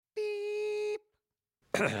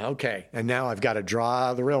Okay, and now I've got to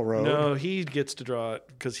draw the railroad. No, he gets to draw it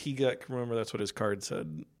because remember, that's what his card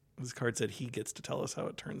said. His card said he gets to tell us how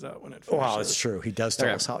it turns out when it finishes. Well, it's true. He does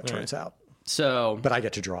tell us how it turns out. So, but I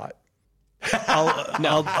get to draw it. I'd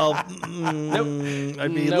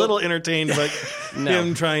be a little entertained by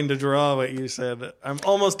him trying to draw what you said. I'm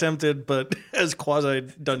almost tempted, but as quasi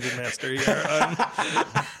dungeon master,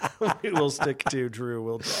 we will stick to Drew.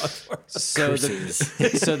 We'll draw for us.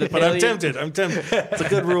 But I'm tempted. It's a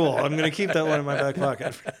good rule. I'm going to keep that one in my back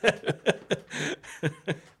pocket.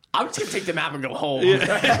 I'm just going to take the map and go home.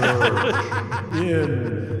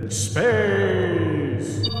 In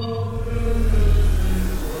space.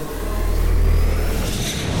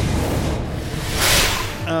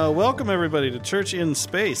 Welcome, everybody, to Church in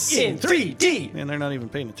Space. In 3D. And they're not even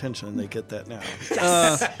paying attention, and they get that now.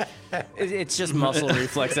 It's just muscle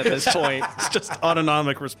reflex at this point. It's just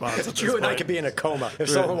autonomic response. Drew and I could be in a coma if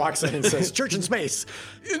someone walks in and says, Church in Space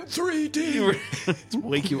in 3D.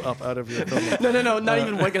 Wake you up out of your coma. No, not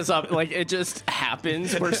even wake us up. Like, it just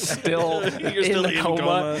happens. We're still in the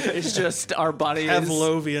coma. It's just our body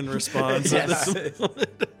Pavlovian response. Yes.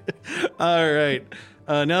 All right.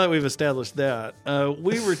 Now that we've established that,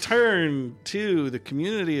 we return to the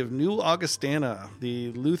community of New Augustana,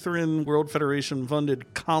 the Lutheran World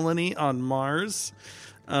Federation-funded colony on Mars,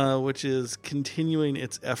 which is continuing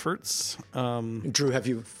its efforts. Drew, have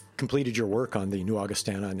you completed your work on the New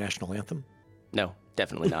Augustana National Anthem? No,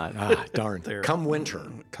 definitely not. Darn. Come winter.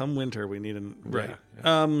 Come winter, we need an... Right.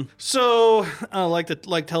 So,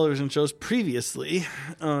 like television shows previously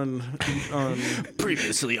on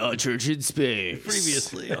Previously on Church in Space.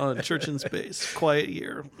 Previously on Church in Space. Quiet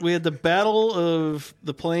year. We had the Battle of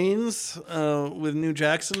the Plains with New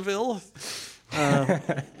Jacksonville,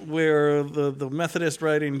 where the Methodist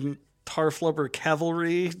riding Tarflubber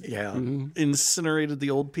cavalry incinerated the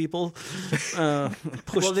old people. Well,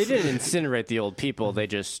 they didn't incinerate the old people. They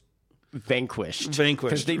just vanquished.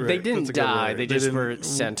 Because they didn't die. They just were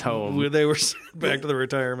sent home. They were sent back to the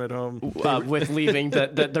retirement home. With leaving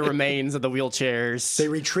the remains of the wheelchairs. They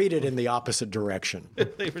retreated in the opposite direction.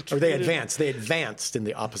 They advanced in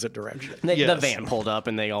the opposite direction. The van pulled up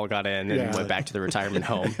and they all got in and went back to the retirement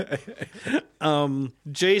home.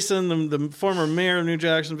 Jason, the former mayor of New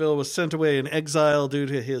Jacksonville, was sent away in exile due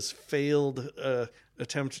to his failed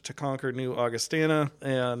attempt to conquer New Augustana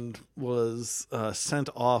and was sent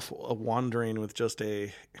off wandering with just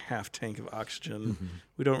a half tank of oxygen. Mm-hmm.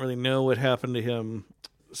 We don't really know what happened to him.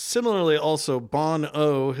 Similarly, also, Bon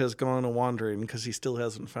O has gone a-wandering because he still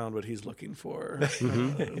hasn't found what he's looking for.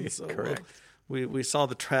 So correct. We saw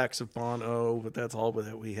the tracks of Bon O, but that's all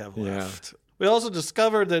that we have left. We also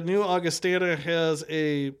discovered that New Augustana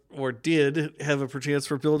did have a perchance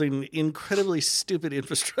for building incredibly stupid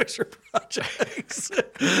infrastructure projects.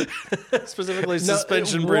 Specifically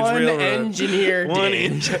suspension bridge railroad. One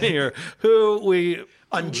engineer who we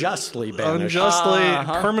unjustly banished.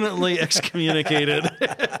 Permanently excommunicated.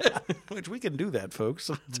 Which we can do that,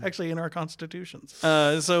 folks. It's actually in our constitutions.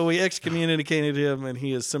 So we excommunicated him, and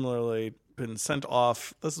he has similarly been sent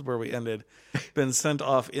off. This is where we ended. Been sent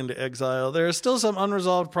off into exile. There are still some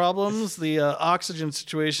unresolved problems. The oxygen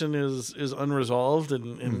situation is unresolved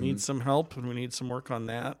and needs some help, and we need some work on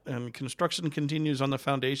that. And construction continues on the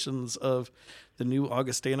foundations of the New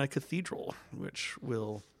Augustana Cathedral, which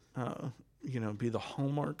will, be the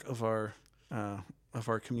hallmark of our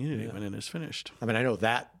community when it is finished. I mean, I know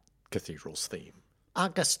that cathedral's theme.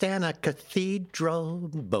 Augustana Cathedral,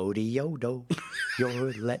 Bodiodo,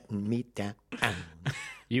 you're letting me down.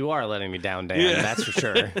 You are letting me down, Dan, that's for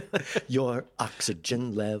sure. Your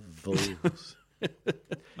oxygen levels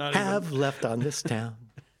have left on this town.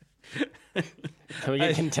 Can we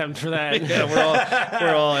get contempt for that? Yeah,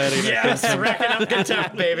 we're all adding it. Yes, racking up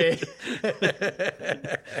contempt, baby.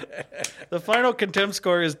 The final contempt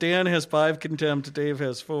score is Dan has 5 contempt, Dave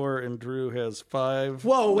has 4, and Drew has 5.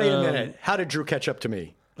 Whoa, wait a minute. How did Drew catch up to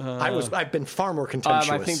me? I've been far more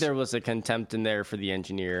contemptuous. I think there was a contempt in there for the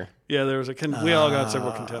engineer. Yeah, there was we all got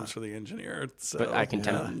several contempts for the engineer. So. But I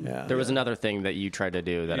contempt. There was another thing that you tried to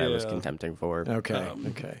do that I was contempting for.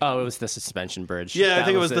 Okay. Oh, it was the suspension bridge. Yeah, I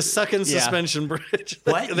think it was the second suspension bridge.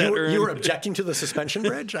 What? You were objecting to the suspension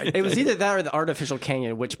bridge? It was either that or the artificial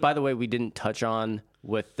canyon, which, by the way, we didn't touch on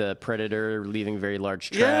with the predator leaving very large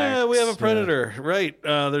tracks. Yeah, we have a predator, right.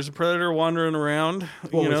 There's a predator wandering around.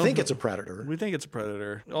 Well, we think it's a predator. We think it's a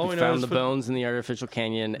predator. All we found the bones in the artificial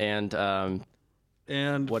canyon,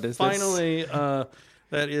 and what is finally,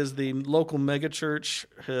 That is, the local megachurch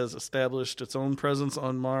has established its own presence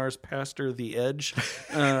on Mars. Pastor The Edge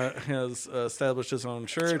has established his own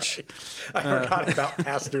church. Right. I forgot about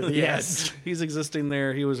Pastor The Edge. He's existing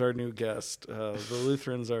there. He was our new guest. The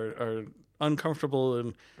Lutherans are uncomfortable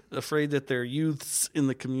and afraid that their youths in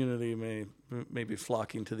the community may be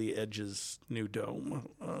flocking to The Edge's new dome.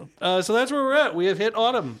 So that's where we're at. We have hit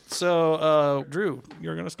autumn. So, Drew,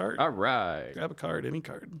 you're going to start. All right. Grab a card, any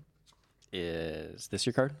card. Is this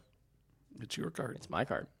your card? It's your card. It's my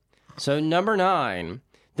card. So number 9,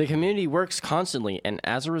 the community works constantly, and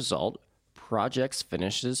as a result, a project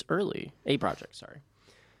finishes early.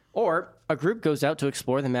 Or a group goes out to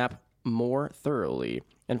explore the map more thoroughly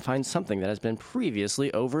and finds something that has been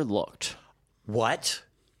previously overlooked. What?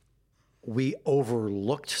 We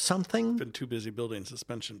overlooked something? Been too busy building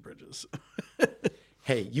suspension bridges.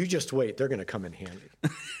 Hey, you just wait. They're going to come in handy.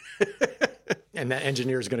 And that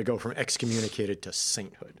engineer is going to go from excommunicated to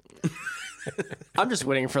sainthood. I'm just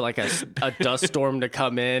waiting for like a dust storm to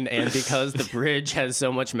come in, and because the bridge has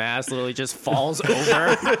so much mass, literally just falls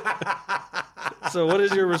over. So what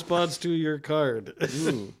is your response to your card?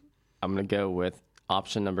 I'm going to go with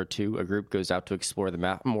option number 2. A group goes out to explore the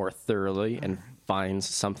map more thoroughly and finds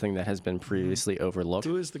something that has been previously overlooked.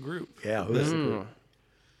 Who is the group? Yeah, who is the group?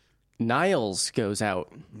 Niles goes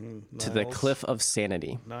out to the Cliff of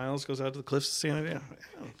Sanity. Niles goes out to the Cliffs of Sanity.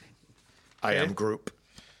 Yeah. I am group.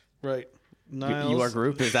 Right. Niles. You are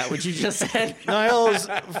group? Is that what you just said? Niles,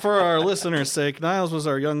 for our listeners' sake, Niles was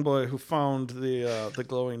our young boy who found the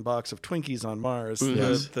glowing box of Twinkies on Mars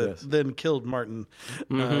that then killed Martin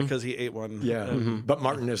because he ate one. Yeah, but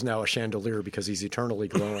Martin is now a chandelier because he's eternally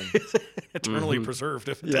glowing. Eternally preserved,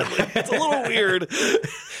 evidently. Yeah. It's a little weird.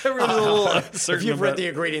 Everyone's a little uncertain. If you've read the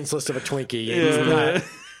ingredients list of a Twinkie, it's not...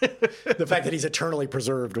 The fact that he's eternally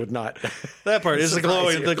preserved would not. That part is the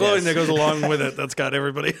glowing that goes along with it. That's got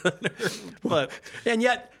everybody under. But and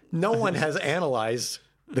yet, no one has analyzed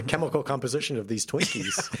the chemical composition of these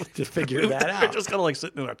Twinkies to figure that out. They're just kind of like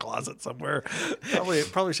sitting in a closet somewhere.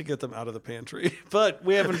 Probably should get them out of the pantry. But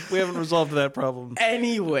we haven't resolved that problem.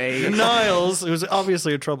 Anyway, Niles, who's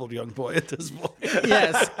obviously a troubled young boy at this point.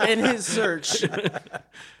 Yes, in his search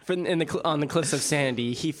on the Cliffs of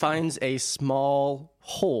Sanity, he finds a small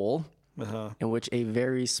hole in which a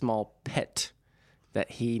very small pet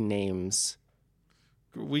that he names.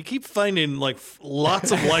 We keep finding like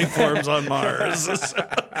lots of life forms on Mars.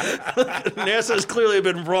 NASA's clearly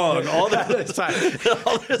been wrong all this time.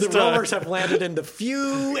 The rovers have landed in the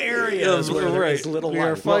few areas where there's little life. We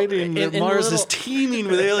are fighting that Mars is teeming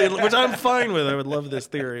with aliens, which I'm fine with. I would love this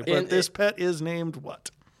theory. But this pet is named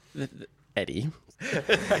what? Eddie.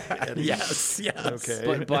 Yes.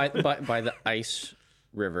 Okay. But by the ice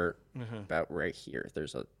river, about right here,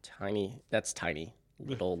 there's a tiny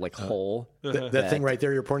little hole. That thing right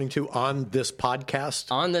there you're pointing to on this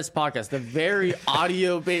podcast? On this podcast, the very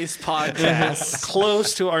audio-based podcast.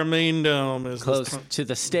 Close to our main dome. Is close to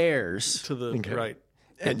the stairs. To the right.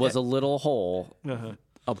 It was a little hole,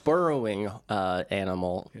 a burrowing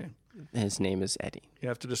animal. Okay. His name is Eddie. You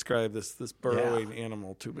have to describe this burrowing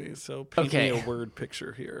animal to me. So paint me a word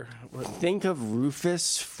picture here. Think of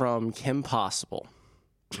Rufus from Kim Possible.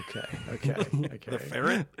 Okay. The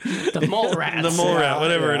ferret? The mole rat. The mole rat,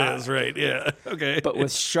 whatever it is, right. Yeah. Okay. But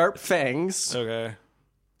with sharp fangs. Okay.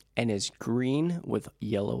 And is green with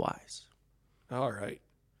yellow eyes. All right.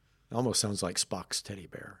 Almost sounds like Spock's teddy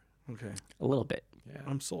bear. Okay. A little bit. Yeah.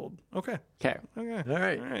 I'm sold. Okay. Okay. All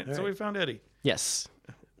right. So we found Eddie. Yes.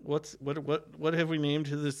 What have we named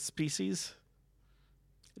this species?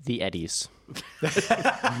 The Eddies.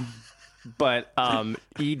 But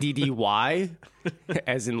EDDY,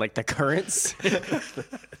 as in like the currents.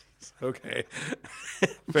 Okay,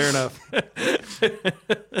 fair enough.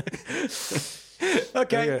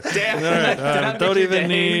 Okay. Damn. All right. Don't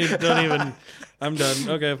even. I'm done.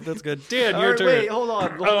 Okay, that's good. Dan, your turn. Wait, hold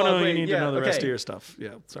on. You need to know the rest of your stuff.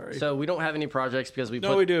 Yeah, sorry. So we don't have any projects because we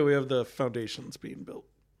we do. We have the foundations being built.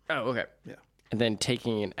 Oh, okay. Yeah. And then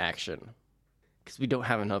taking an action because we don't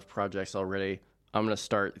have enough projects already. I'm going to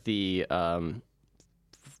start the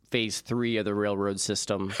phase 3 of the railroad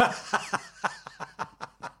system.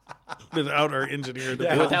 Without our engineer.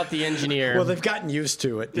 Without the engineer. Well, they've gotten used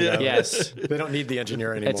to it. You know? Yes. They don't need the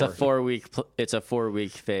engineer anymore. It's a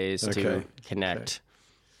 4-week phase to connect.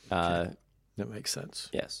 That makes sense.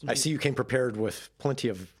 Yes. I see you came prepared with plenty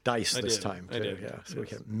of dice this time. I did. Yeah. So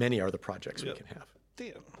many are the projects we can have.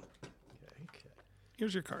 Damn.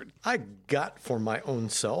 Here's your card. I got for my own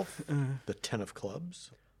self the 10 of clubs.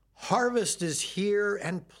 Harvest is here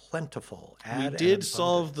and plentiful. We did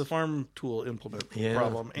solve the farm tool implement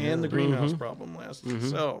problem and the greenhouse problem last.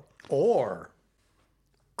 So, or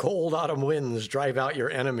Cold autumn winds drive out your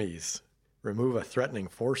enemies. Remove a threatening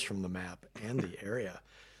force from the map and the area.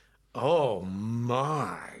 Oh,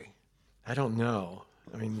 my. I don't know.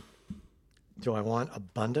 I mean, do I want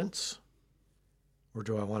abundance? Or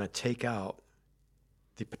do I want to take out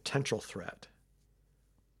the potential threat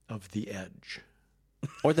of the edge?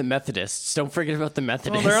 Or the Methodists. Don't forget about the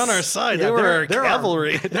Methodists. Well, they're on our side. Yeah, they were our they're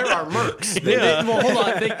cavalry. They're our mercs. Well, hold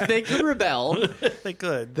on. They could rebel. They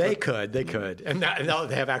could. They could. And now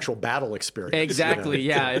they have actual battle experience. Exactly,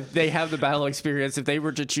 yeah. If they have the battle experience, if they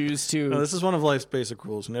were to choose to... No, this is one of life's basic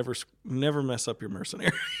rules. Never mess up your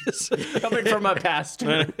mercenaries. Coming from a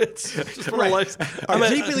pastor. It's just one Right. of life's... A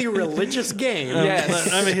deeply religious game.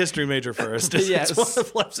 Yes. I'm a history major first. Yes. It's one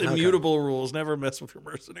of life's immutable rules. Never mess with your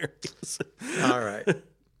mercenaries. All right.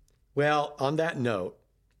 Well, on that note,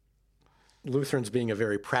 Lutherans being a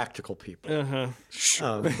very practical people.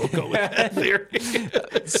 We'll go with that theory.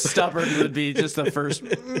 Stubborn would be just the first...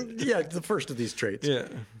 Yeah, the first of these traits. Yeah.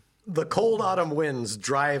 The cold autumn winds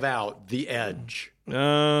drive out the edge.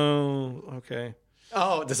 Oh, okay.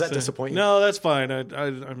 Oh, does that disappoint you? No, that's fine.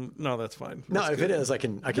 I'm no, that's fine. No, That's if good. it is, I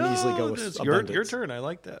can easily go with it's abundance. your turn. I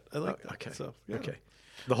like that. I like that. Okay. So, yeah. Okay.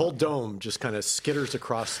 The whole dome just kind of skitters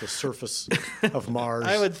across the surface of Mars.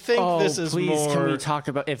 I would think this is please, more. can we talk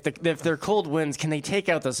about if they're cold winds? Can they take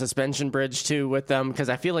out the suspension bridge too with them? Because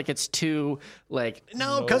I feel like it's too like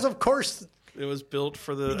No, because of course, It was built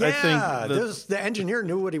for the. yeah, I think the engineer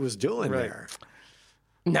knew what he was doing Right. there.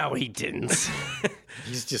 no, he didn't.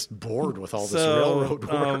 He's just bored with all this railroad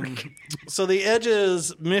work. So the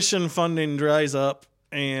Edge's mission funding dries up,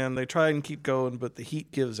 and they try and keep going, but the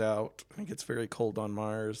heat gives out. It gets very cold on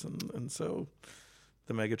Mars, and so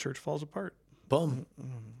the megachurch falls apart. Boom.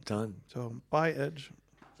 Done. So bye, Edge.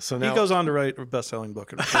 So now, He goes on to write a best-selling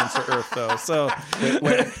book in Returns to Earth, though. So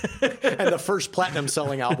and the first platinum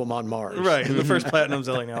selling album on Mars. right, the first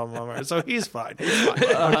platinum-selling album on Mars. So he's fine.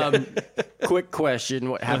 Quick question: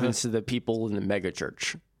 what happens to the people in the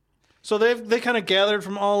megachurch? So they kind of gathered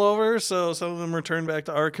from all over. So some of them return back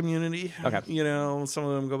to our community. Okay. You know, some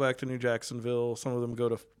of them go back to New Jacksonville. Some of them go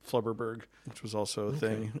to Flubberburg, which was also a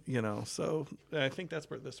thing. You know, so I think that's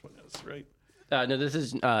where this one is, right? No, this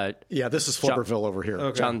is Yeah, this is Flubberville over here.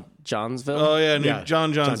 Johnsville. Oh yeah, Yeah,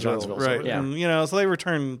 Johnsville, Johnsville, right? yeah. And, you know, so they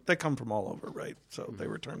return. They come from all over, right? So they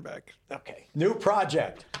return back. Okay. New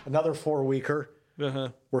project. Another 4-weeker.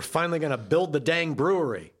 We're finally going to build the dang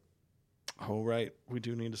brewery. Oh right, we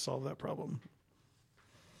do need to solve that problem.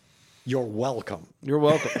 You're welcome. You're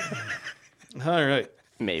welcome. All right.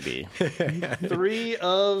 Maybe. 3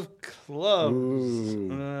 of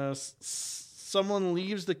clubs. Someone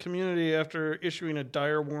leaves the community after issuing a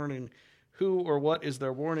dire warning. Who or what is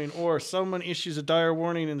their warning? Or someone issues a dire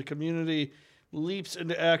warning and the community leaps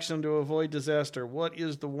into action to avoid disaster. What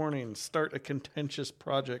is the warning? Start a contentious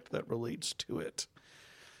project that relates to it.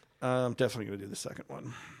 I'm definitely going to do the second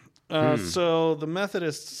one. So the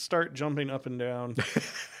Methodists start jumping up and down,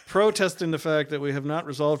 protesting the fact that we have not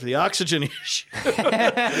resolved the oxygen issue.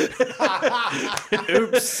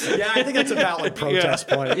 Oops. Yeah, I think that's a valid protest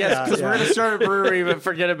point. Yes, because we're going to start a brewery, but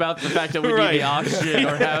forget about the fact that we need the oxygen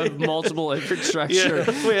or have multiple infrastructure.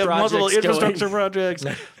 We have multiple projects infrastructure going. projects.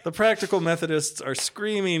 The practical Methodists are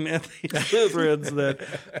screaming at the Lutherans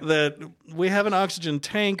that we have an oxygen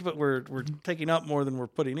tank, but we're taking up more than we're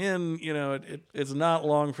putting in. You know, it's not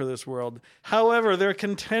long for this world. However, their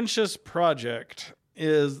contentious project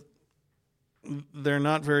is they're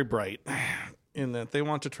not very bright in that they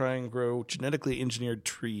want to try and grow genetically engineered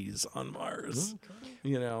trees on Mars.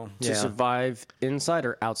 You know, To survive inside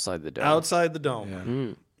or outside the dome? outside the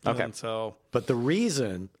dome. Okay. And so But the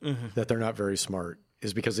reason that they're not very smart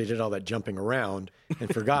is because they did all that jumping around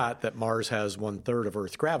and forgot that Mars has 1/3 of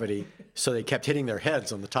Earth's gravity, so they kept hitting their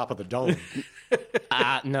heads on the top of the dome.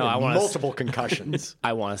 No, I want to. Multiple concussions.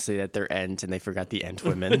 I want to say that they're Ent and they forgot the Ent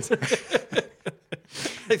women.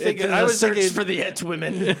 I think I was searching for the Ent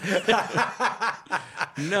women.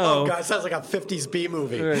 no. Oh, God, it sounds like a 50s B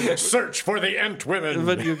movie. Search for the Ent women.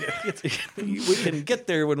 But we can get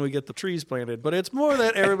there when we get the trees planted. But it's more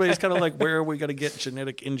that everybody's kind of like, where are we going to get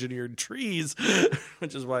genetic engineered trees?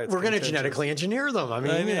 Which is why it's We're going to contentious. genetically engineer them. I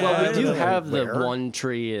mean, Well, we I do don't know have the where. one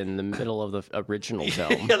tree in the middle of the original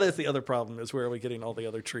dome. Yeah, that's the other problem is where are we getting all the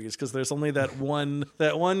other trees? Because there's only that one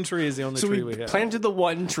tree is the only So tree we we have. planted the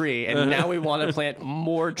one tree, and now we want to plant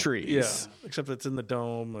more trees. Yeah, except it's in the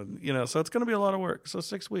dome, and you know, so it's going to be a lot of work. So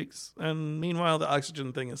 6 weeks, and meanwhile, the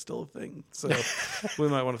oxygen thing is still a thing. So we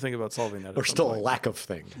might want to think about solving that. Or still a lack of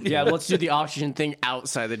thing. Yeah, let's do the oxygen thing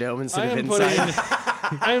outside the dome instead of I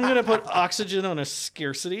inside. am going to put oxygen on a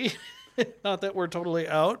scarcity. Not that we're totally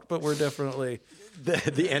out, but we're definitely...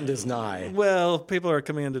 The end is nigh. Well, people are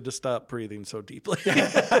commanded to stop breathing so deeply.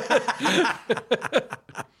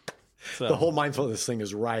 So, The whole mindfulness thing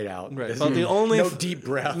is right out. right. But the only no deep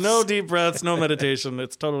breaths. no deep breaths, no meditation.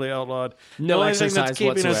 It's totally outlawed. No the only thing that's exercise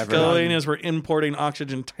keeping us whatsoever. going is we're importing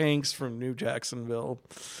oxygen tanks from New Jacksonville.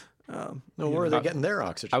 No, where are they getting their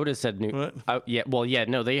oxygen? I would have said new. What?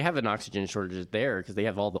 No, they have an oxygen shortage there because they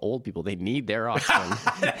have all the old people. They need their oxygen.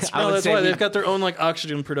 That's why they've got their own like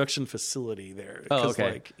oxygen production facility there. Oh, 'Cause,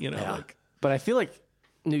 okay. Like, you know, Yeah. like But I feel like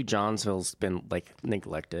New Johnsville's been like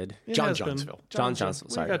neglected. it John has been. Johnsville. John Johnsville,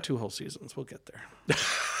 We sorry. got 2 whole seasons. We'll get there.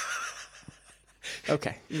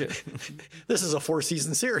 Okay. Yeah. This is a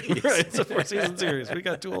 4-season series. Right. It's a 4-season series. We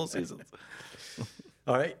got 2 whole seasons.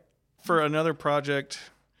 All right. For another project,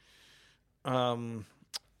 the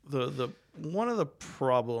one of the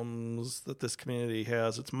problems that this community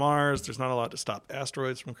has, it's Mars. There's not a lot to stop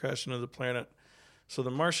asteroids from crashing into the planet. So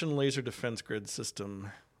the Martian laser defense grid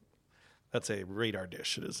system, that's a radar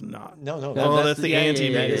dish. It is not. No. Oh, that's the yeah,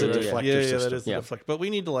 anti-maze. yeah, yeah, Yeah, yeah. that is the Yeah. deflector. But we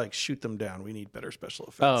need to like shoot them down. We need better special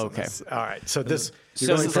effects. Oh, on okay. this. All right. So this So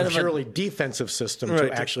you're going instead from of a- purely defensive system Right.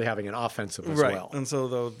 to actually having an offensive as Right. well. And so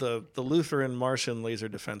the Lutheran Martian laser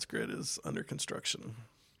defense grid is under construction.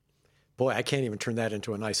 Boy, I can't even turn that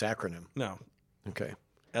into a nice acronym. No. Okay.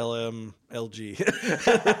 LMLG.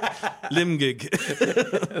 Limgig.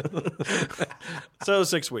 So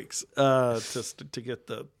 6 weeks just to get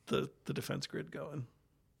the defense grid going.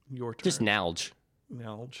 Your turn. Just NALG.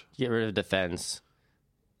 Nalge. Get rid of defense.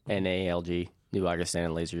 NALG. New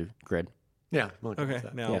Augustana laser grid. Yeah. I'm okay Okay, with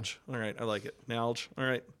that. Nalge. All right, I like it. Nalge. All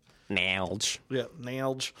right. NALG. Yeah,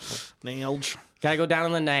 Nalge. Nalge. Gotta go down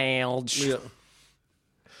on the NALG. Yeah.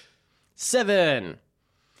 7.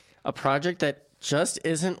 A project that just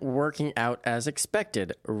isn't working out as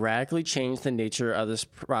expected. Radically change the nature of this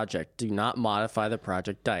project. Do not modify the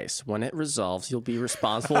project dice. When it resolves, you'll be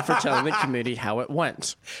responsible for telling the community how it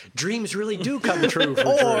went. Dreams really do come true for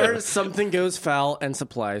Or Drew. something goes foul and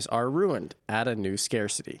supplies are ruined. Add a new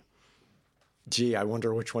scarcity. Gee, I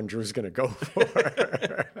wonder which one Drew's going to go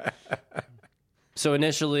for. So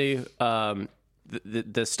initially,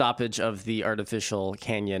 the stoppage of the artificial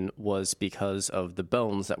canyon was because of the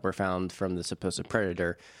bones that were found from the supposed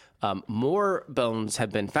predator. More bones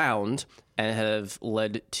have been found and have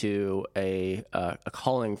led to a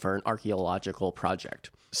calling for an archaeological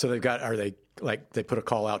project. So they've got, are they like, they put a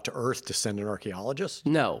call out to Earth to send an archaeologist?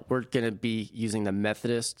 No, we're going to be using the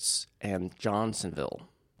Methodists and Johnsville,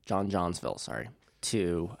 sorry,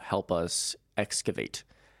 to help us excavate.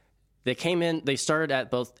 They came in, they started at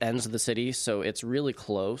both ends of the city, so it's really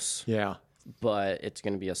close, Yeah. but it's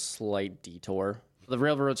going to be a slight detour. The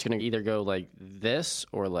railroad's going to either go like this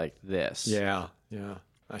or like this. Yeah.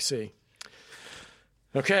 I see.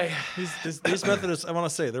 Okay. These Methodists, I want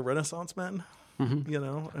to say, they're Renaissance men. You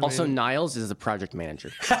know? I Also, mean, Niles is the project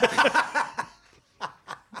manager.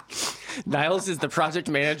 Niles is the project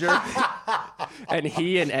manager, and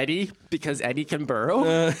he and Eddie, because Eddie can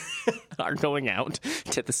burrow, are going out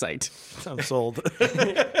to the site. I'm sold.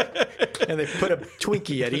 And they put a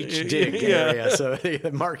Twinkie at each dig area, so they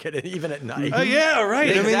market it even at night. Oh, yeah,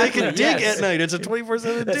 right. I mean, they can Exactly, dig yes. at night. It's a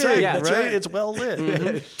 24/7 dig, right, right? that's right. It's well lit.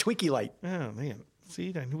 Twinkie light. Oh, man.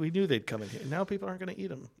 See, we knew they'd come in here. Now people aren't going to eat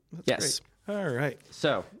them. That's Yes. great. All right.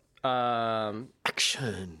 So,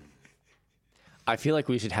 Action. I feel like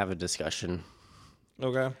we should have a discussion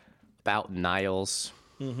Okay. about Niles.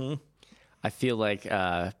 I feel like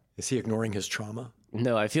Is he ignoring his trauma?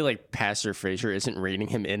 no, I feel like Pastor Fraser isn't reining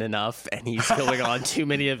him in enough, and he's going on too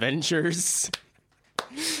many adventures.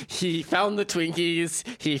 He found the Twinkies,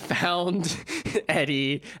 he found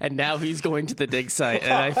Eddie, and now he's going to the dig site.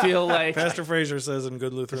 And I feel like Pastor Fraser says in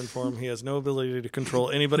good Lutheran form he has no ability to control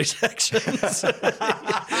anybody's actions.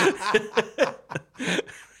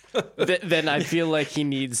 then I feel like he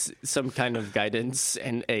needs some kind of guidance,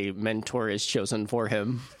 and a mentor is chosen for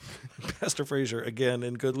him. Pastor Fraser, again,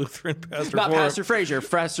 in good Lutheran pastor Not form. Pastor Fraser.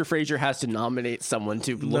 Pastor Fraser has to nominate someone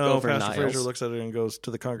to look No, over Pastor Niles. Fraser looks at it and goes to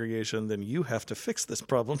the congregation, then you have to fix this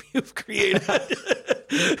problem you've created.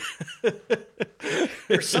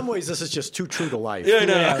 In some ways, this is just too true to life. Yeah, I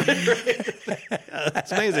know.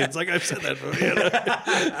 It's amazing. It's like I've said that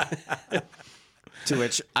movie. To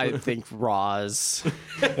which I think Roz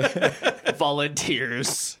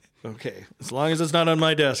volunteers. Okay, as long as it's not on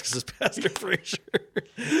my desk, says Pastor Fraser.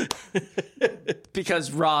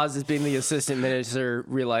 Because Roz, as being the assistant minister,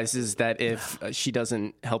 realizes that if she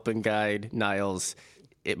doesn't help and guide Niles,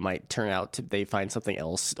 it might turn out they find something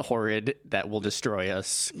else horrid that will destroy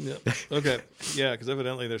us. Yeah. Okay. Yeah, because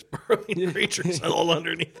evidently there's burrowing creatures all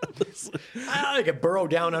underneath us. I could burrow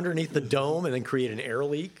down underneath the dome and then create an air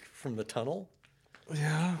leak from the tunnel.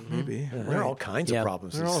 Yeah, maybe. There are all kinds of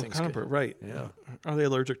problems. They're these all things kind could- of right. Yeah. Are they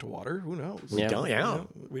allergic to water? Who knows? Yeah.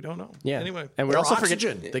 We don't know. Yeah. Anyway. and we're Or also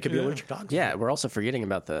oxygen. They could be allergic to oxygen. Yeah, we're also forgetting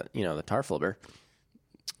about the tar flubber.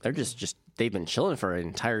 They're just they've been chilling for an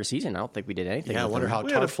entire season. I don't think we did anything. Yeah, I with wonder them. how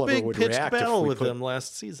we had a Tarflubber big would pitched react if battle we with put them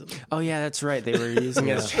last season. Oh yeah, that's right. They were using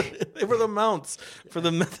it. They were the mounts for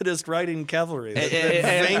the Methodist riding cavalry. That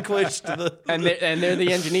vanquished the... And they're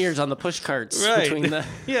the engineers on the push carts Right. between the.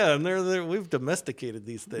 Yeah, and they're we've domesticated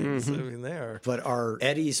these things. I mean, they are. But are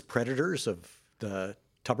eddies predators of the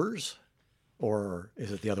tubbers? Or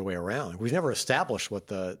is it the other way around? We've never established what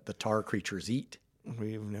the tar creatures eat.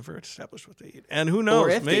 We've never established what they eat. And who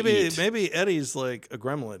knows? if they eat. Maybe Eddie's like a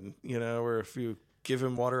gremlin, where if you give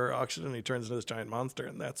him water or oxygen, he turns into this giant monster,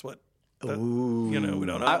 and that's what. We don't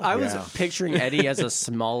know. I was Yeah. picturing Eddie as a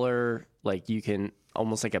smaller, like you can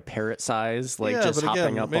almost like a parrot size, like just but hopping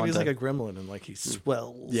again, up maybe onto. he's like a gremlin and like he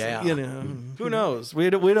swells. Yeah. Who knows?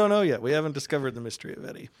 We don't know yet. We haven't discovered the mystery of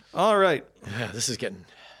Eddie. All right. Yeah, this is getting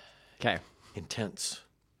Okay. intense.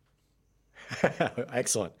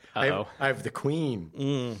 Excellent. Uh-oh. I have the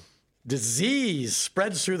queen. Disease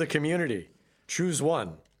spreads through the community. Choose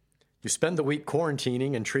one. You spend the week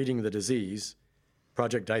quarantining and treating the disease.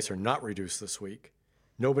 Project Dice are not reduced this week.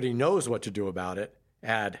 Nobody knows what to do about it.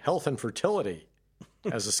 Add health and fertility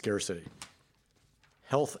as a scarcity.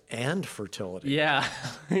 Health and fertility. Yeah.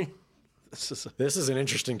 This is an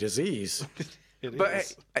interesting disease.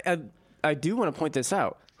 But I do want to point this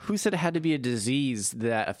out. Who said it had to be a disease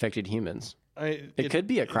that affected humans? It could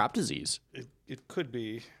be a crop disease, It could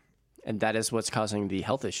be. and that is what's causing the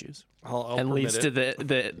health issues, I'll and leads to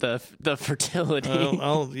the fertility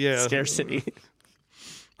yeah. scarcity.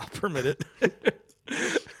 I'll permit it.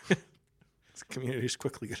 This community's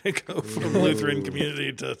quickly going to go from Lutheran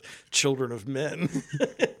community to children of men.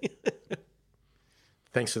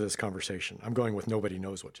 Thanks for this conversation. I'm going with nobody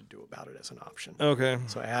knows what to do about it as an option. Okay.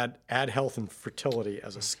 So add health and fertility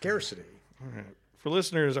as a scarcity. All right. For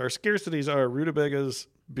listeners, our scarcities are rutabagas,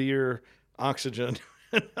 beer, oxygen,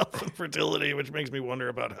 and health and fertility, which makes me wonder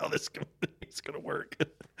about how this is going to work.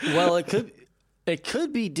 Well, it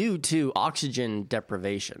could be due to oxygen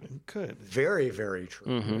deprivation. Could. Very, very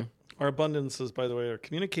true. Our abundances, by the way, are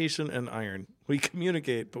communication and iron. We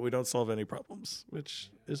communicate, but we don't solve any problems, which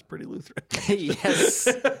is pretty Lutheran. Yes.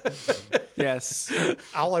 Yes.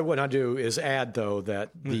 All I want to do is add, though, that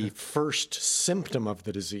the first symptom of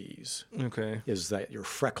the disease Okay. is that your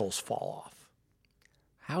freckles fall off.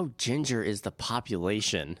 How ginger is the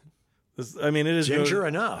population? It is Ginger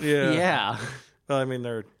enough. Yeah. Yeah.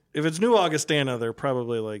 Well, if it's New Augustana, they're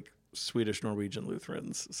probably like Swedish Norwegian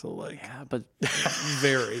Lutherans. So like Yeah, but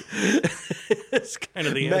very. It's kind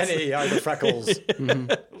of the answer. Many are the freckles.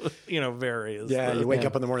 Very is Yeah, the- you wake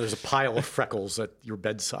up in the morning, there's a pile of freckles at your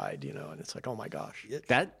bedside, and it's like, oh my gosh.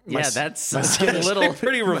 that's a little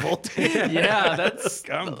pretty revolting. Yeah, that's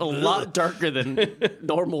I'm- a lot darker than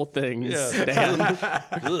normal things. Yeah.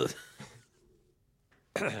 Dan.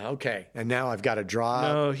 Okay, and now I've got to draw.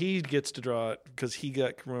 No, he gets to draw it because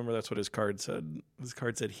remember that's what his card said. His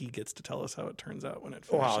card said he gets to tell us how it turns out when it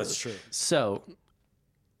finishes. Wow, that's true. So,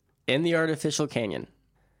 in the artificial canyon,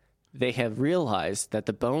 they have realized that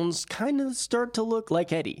the bones kind of start to look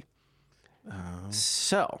like Eddie.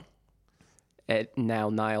 So, now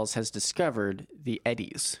Niles has discovered the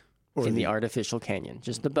Eddies in the artificial canyon,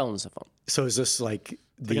 just the bones of them. So is this like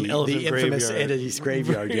the, an elephant the infamous graveyard. Eddie's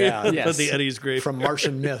graveyard? Yeah. Yes. But the Eddie's grave. From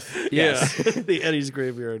Martian myth. Yes. Yeah, the Eddie's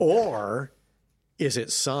graveyard. Or is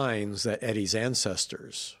it signs that Eddie's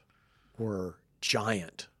ancestors were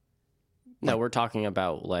giant? No, we're talking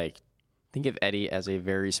about think of Eddie as a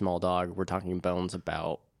very small dog. We're talking bones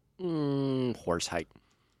about horse height.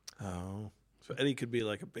 Oh, so Eddie could be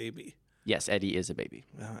like a baby. Yes, Eddie is a baby.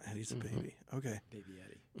 Eddie's a baby. Okay. Baby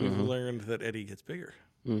Eddie. We've learned that Eddie gets bigger.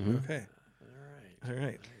 Okay. All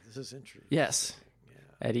right. This is interesting. Yes,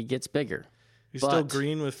 Eddie gets bigger. He's still But-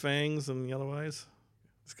 green with fangs and yellow eyes.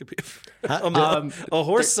 This could be a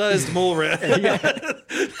horse-sized mole rat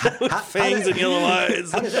with fangs and yellow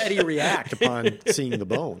eyes. How does Eddie react upon seeing the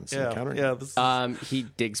bones? Encountering them? This is, He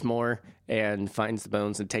digs more and finds the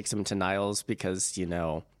bones and takes them to Niles because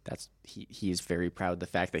that's he's very proud of the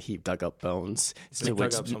fact that he dug up bones. he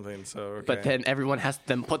dug up something. So, okay. But then everyone has to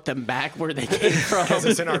then put them back where they came from. Because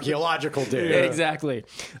it's an archaeological dig. Exactly.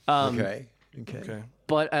 Okay. okay.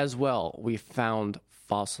 But as well, we found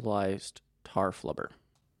fossilized tar flubber.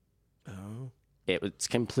 Oh. It was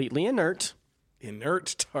completely inert,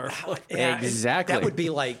 inert tar flubber. Yeah, Exactly. That would be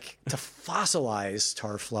like, to fossilize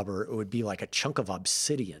tar flubber, it would be like a chunk of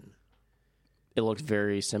obsidian. It looks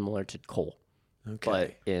very similar to coal,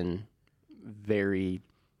 but in very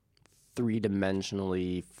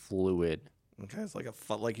three-dimensionally fluid. Okay, it's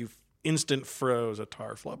like you instant froze a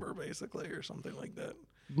tar flubber, basically, or something like that.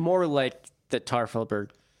 More like the tar flubber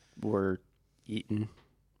were eaten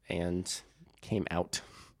and came out.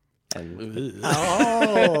 And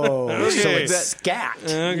Oh, Okay. so it's scat.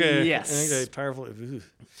 Okay. Yes. Okay, tar flubber.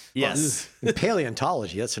 yes. In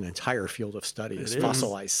paleontology, that's an entire field of study. Is is.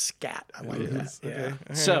 fossilized scat. I like that. Yeah. Okay.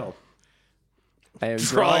 So I am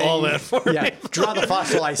Draw all that for me. Yeah, draw the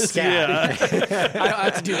fossilized scat. I don't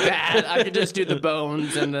have to do that. I could just do the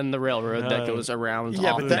bones and then the railroad that goes around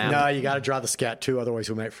Yeah, off but the map. no, you got to draw the scat too. Otherwise,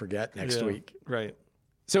 we might forget next week. Right.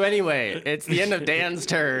 So anyway, it's the end of Dan's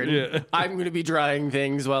turn. Yeah. I'm going to be drawing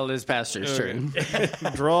things while it is Pastor's turn.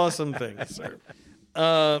 Draw some things, sir.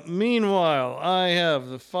 Meanwhile, I have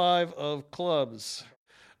the 5 of clubs.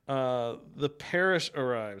 The parish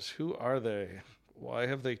arrives. Who are they? Why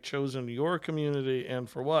have they chosen your community, and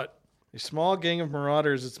for what? A small gang of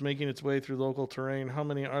marauders that's making its way through local terrain. How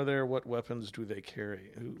many are there? What weapons do they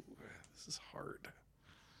carry? Ooh, this is hard.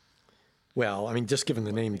 Well, I mean, just given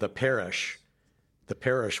the name, the parish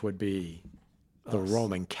would be the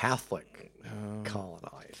Roman Catholic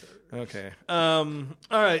colonizer. Okay. All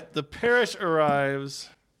right. The parish arrives.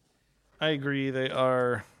 I agree. They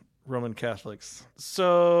are Roman Catholics.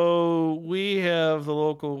 So we have the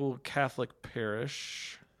local Catholic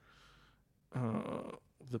parish.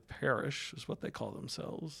 The parish is what they call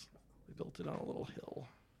themselves. They built it on a little hill.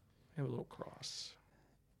 They have a little cross.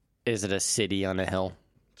 Is it a city on a hill?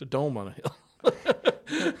 It's a dome on a hill.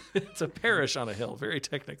 It's a parish on a hill, very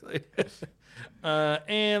technically.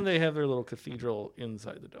 And they have their little cathedral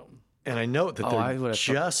inside the dome. And I note that I they're would've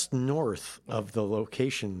just north of the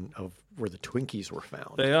location of where the Twinkies were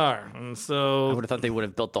found. They are. And I so would have thought they would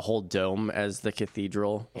have built the whole dome as the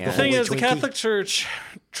cathedral. the And thing Holy is, the Twinkie. Catholic Church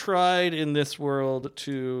tried in this world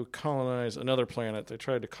to colonize another planet. They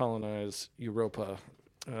tried to colonize Europa.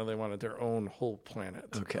 They wanted their own whole planet.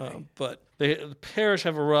 Okay. But the parish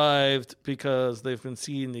have arrived because they've been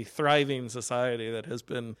seeing the thriving society that has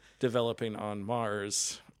been developing on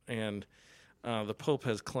Mars. And the Pope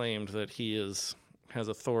has claimed that he has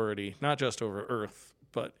authority, not just over Earth,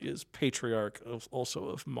 but is patriarch also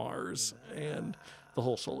of Mars and the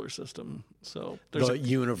whole solar system. So there's the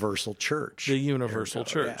universal church. the universal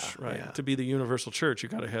church, yeah, right? yeah. To be the universal church, you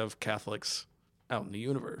got to have Catholics out in the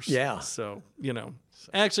universe. Yeah. So,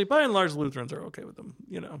 actually, by and large, Lutherans are okay with them.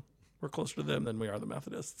 We're closer to them than we are the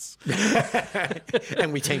Methodists.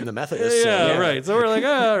 And we tamed the Methodists. Yeah, so, right. So we're like,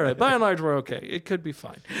 all right, by and large, we're okay. It could be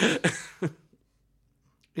fine.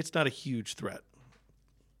 It's not a huge threat.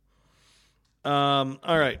 All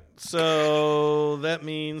right. So that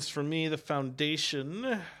means for me, the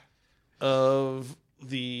foundation of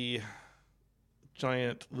the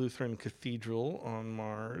giant Lutheran cathedral on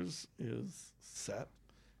Mars is set,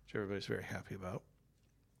 which everybody's very happy about.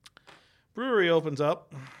 Brewery opens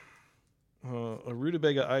up. A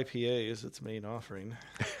Rutabaga IPA is its main offering.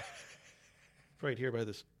 Right here by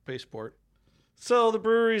this spaceport. So the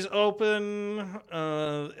brewery's open.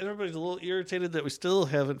 Everybody's a little irritated that we still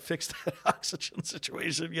haven't fixed that oxygen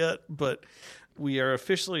situation yet, but we are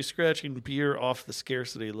officially scratching beer off the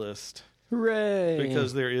scarcity list hooray!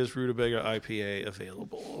 because there is Rutabaga IPA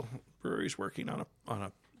available. Brewery's working on a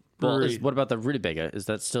Well, brewery. what about the rutabaga? Is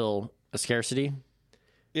that still a scarcity?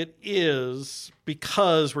 It is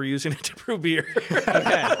because we're using it to brew beer.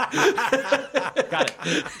 Got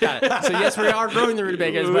it. So yes, we are growing the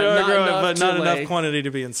rutabagas, We but are not growing, enough but to not enough like- quantity to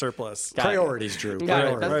be in surplus. Got it. Priorities, Drew. Got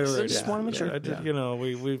it. Priorities. I just want to make sure. I did,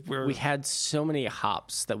 we're We had so many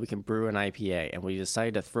hops that we can brew an IPA, and we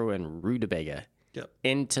decided to throw in rutabaga Yep.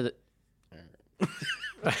 into the.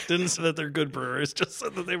 Didn't say that they're good brewers, just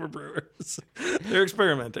said that they were brewers. They're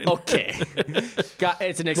experimenting. Okay,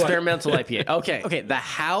 it's an experimental IPA. Okay. The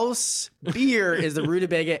house beer is the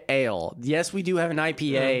rutabaga ale. Yes, we do have an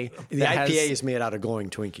IPA. The that has- IPA is made out of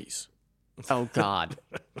glowing Twinkies. Oh God.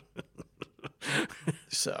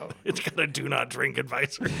 So It's got a do not drink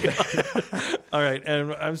advisory. All right,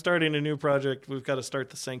 and I'm starting a new project. We've got to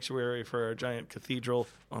start the sanctuary for our giant cathedral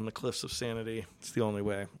on the Cliffs of Sanity. It's the only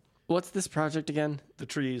way. What's this project again? The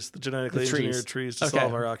genetically The trees. engineered trees to Okay.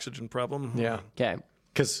 solve our oxygen problem. yeah, Okay,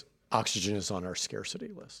 because oxygen is on our scarcity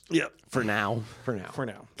list Yep. for now, for now. For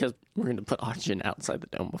now. because we're going to put oxygen outside the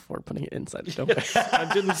dome before putting it inside the dome. I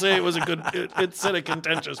didn't say it was a good. It said a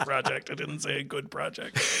contentious project. I didn't say a good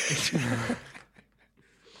project.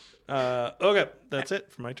 Okay, that's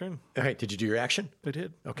it for my turn. All right, did you do your action? I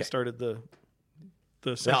did. Okay. I started the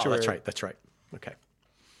the Oh, sanctuary. that's right. Okay.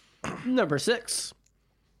 Number 6.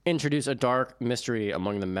 Introduce a dark mystery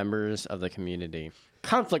among the members of the community.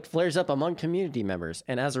 Conflict flares up among community members,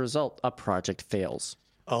 and as a result, a project fails.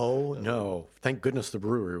 Oh, no. Thank goodness the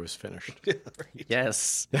brewery was finished.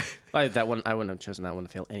 Yes. That one, I wouldn't have chosen that one to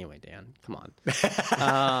fail anyway, Dan. Come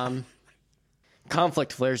on.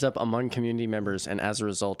 Conflict flares up among community members, and as a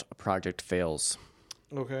result, a project fails.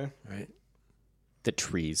 Okay. Right. The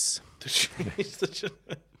trees.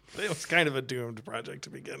 It was kind of a doomed project to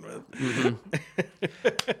begin with.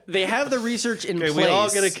 They have the research in place. We all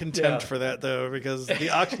get a contempt for that, though, because the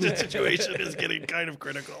oxygen situation is getting kind of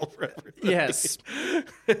critical for everybody. Yes.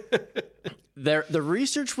 The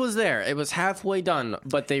research was there. It was halfway done,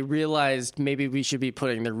 but they realized maybe we should be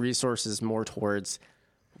putting the resources more towards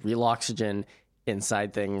real oxygen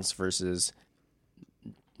inside things versus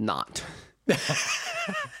not.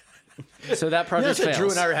 So that project fails. Drew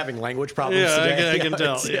and I are having language problems today. I can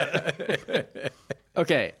tell. Yeah.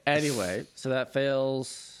 Okay, anyway, so that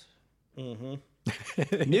fails.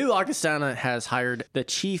 New Augustana has hired the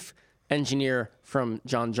chief engineer from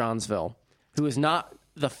Johnsville, who is not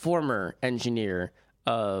the former engineer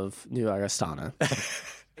of New Augustana.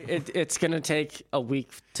 It's going to take a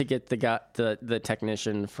week to get the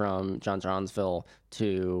technician from Johnsville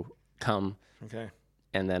to come, Okay.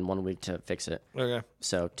 and then 1 week to fix it. Okay.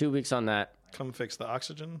 So 2 weeks on that Come fix the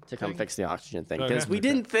oxygen. to come thing? fix the oxygen thing, Okay. because we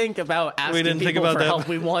didn't think about asking didn't think people about for that. help.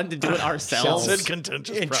 We wanted to do it ourselves. It's a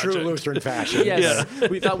contentious In project. true Lutheran fashion. Yes,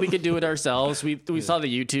 we thought we could do it ourselves. We saw the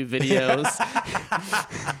YouTube videos.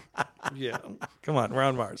 Yeah. Come on, we're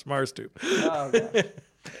on Mars. Mars tube.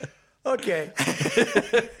 Okay.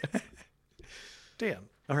 Dan.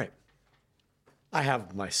 All right. I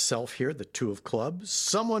have myself here, the 2 of clubs.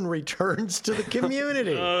 Someone returns to the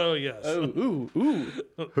community. Oh, yes.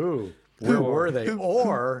 Who? Where were they?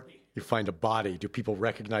 Or you find a body. Do people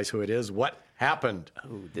recognize who it is? What happened?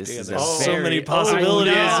 This Dan, is there's a so very- many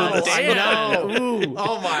possibilities. I with this. know.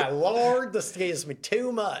 Oh my Lord, this scares me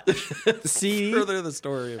too much. See, Further the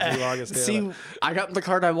story of New Augustana. see, I got the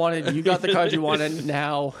card I wanted. You got the card you wanted.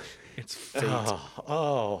 Now, It's fate.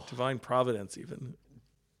 Oh, Divine providence, even.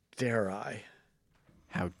 dare I?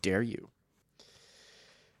 how dare you?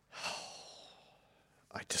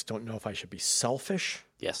 I just don't know if I should be selfish.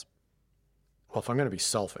 Yes, Well, if I'm going to be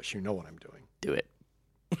selfish, you know what I'm doing. do it.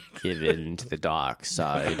 Give in to the dark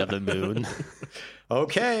side of the moon.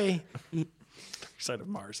 Okay. Side of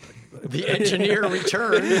Mars. technically. The engineer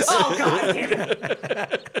returns. Oh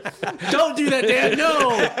God! Don't do that, Dan.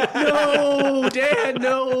 No, Dan.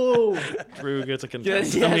 No. Drew gets a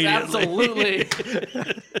contempt Yes, immediately. absolutely.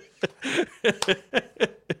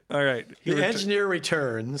 All right. The engineer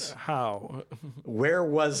returns. How? Where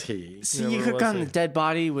was he? See, Yeah, you where could was come he? the dead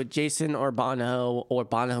body with Jason or Bono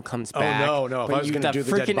comes back. Oh no! If but I was you- going to do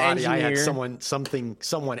the dead freaking body, I had engineer-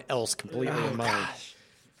 someone else completely in mind.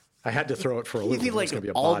 I had to throw it for a You little. feel It was like going to be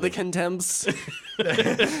a all body. the contempts.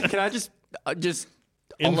 Can I just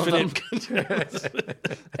all of them?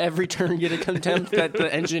 Infinite Every turn get a contempt that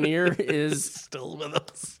the engineer is. still with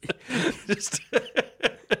us. Just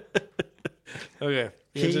okay.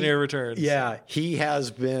 The engineer returns. Yeah, he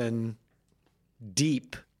has been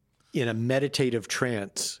deep in a meditative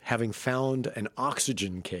trance, having found an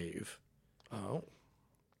oxygen cave Oh.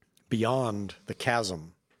 beyond the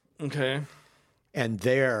chasm. Okay. And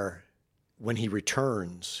there, when he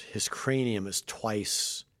returns, his cranium is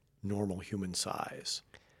twice normal human size.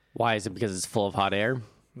 Why is it? Because it's full of hot air.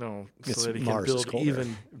 No, It's so that he Mars can is build colder.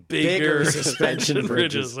 even Bigger bigger suspension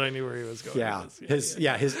bridges. I knew where he was going. Yeah, with this.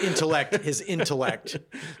 his intellect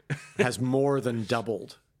has more than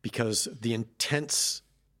doubled because the intense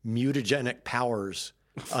mutagenic powers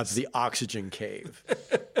of the oxygen cave.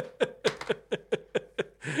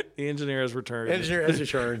 The engineer has returned Engineer has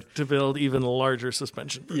returned. to build even larger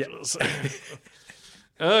suspension bridges.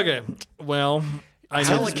 Okay. Well, I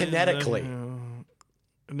know Telekinetically.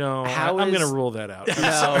 No, How I'm is- going to rule that out.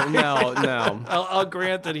 No. I'll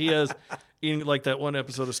grant that he has, in like that one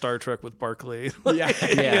episode of Star Trek with Barclay. Yeah.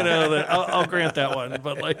 You know that I'll grant that one,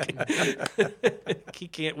 but like he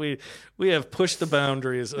can't. We have pushed the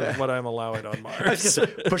boundaries of what I'm allowing on Mars.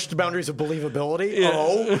 Push the boundaries of believability.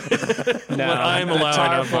 Oh, No, What I'm allowing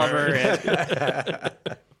Tar on plumber.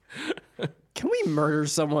 Can we murder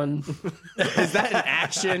someone? Is that an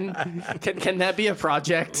action? Can that be a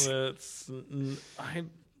project?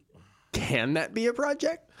 Can that be a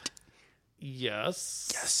project?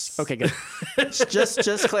 Yes. Okay, good.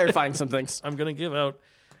 just clarifying some things. I'm gonna give out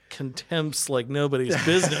contempts like nobody's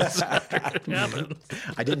business after it happens.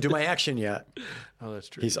 I didn't do my action yet. Oh, that's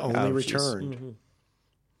true. He's only returned.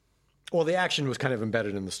 Well, the action was kind of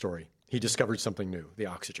embedded in the story. He discovered something new, the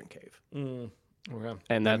oxygen cave. Okay.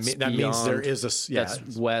 And That means there beyond- is a... Yeah,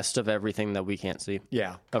 That's west of everything that we can't see.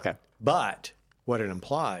 yeah. Okay. But what it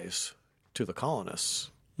implies to the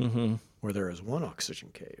colonists, where there is one oxygen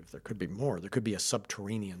cave, there could be more. There could be a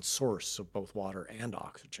subterranean source of both water and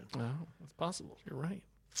oxygen. Oh, that's possible. You're right.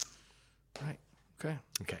 Right. Okay.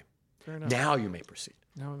 Okay. Fair enough. Now you may proceed.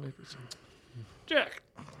 Now we may proceed. Jack.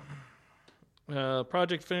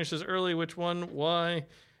 Project finishes early. Which one? Why?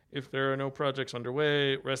 If there are no projects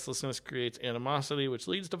underway, restlessness creates animosity, which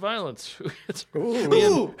leads to violence.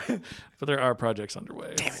 Ooh. But there are projects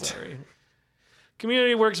underway. Sorry.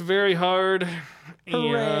 Community works very hard,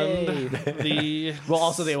 and the Well,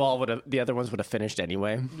 also the other ones would have finished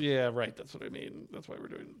anyway. yeah, right. That's what I mean. That's why we're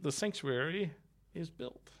doing the sanctuary is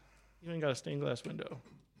built. Even got a stained glass window.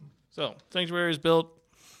 So sanctuary is built.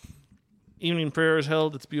 Evening prayer is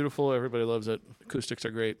held. It's beautiful. Everybody loves it. Acoustics are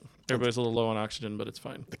great. Everybody's a little low on oxygen, but it's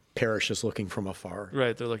fine. Parish is looking from afar.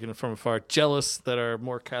 Right, they're looking from afar, jealous that are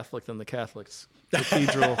more Catholic than the Catholics.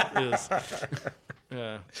 Cathedral is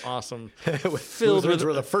awesome. Filled Lutherans with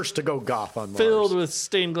were the first to go goth on Mars. filled with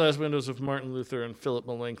stained glass windows of Martin Luther and Philip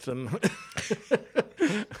Melanchthon.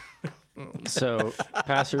 So,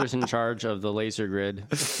 pastor is in charge of the laser grid.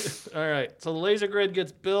 All right, so the laser grid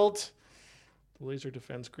gets built. The laser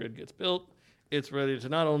defense grid gets built. It's ready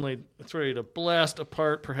to blast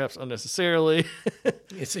apart, perhaps unnecessarily.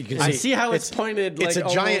 You can I see how it's pointed. It's like a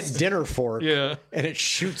giant almost- dinner fork. Yeah. And it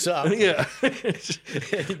shoots up. Yeah.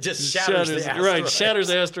 It just shatters the asteroid. Right, shatters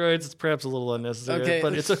asteroids. It's perhaps a little unnecessary, Okay.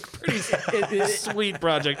 but it's a pretty sweet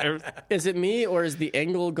project. Is it me or is the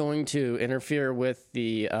angle going to interfere with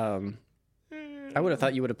the? I would have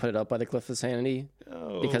thought you would have put it up by the Cliff of Sanity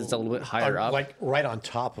because it's a little bit higher up. Like right on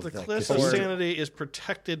top of The that. Cliff of Sanity is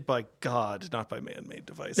protected by God, not by man-made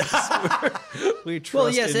devices. We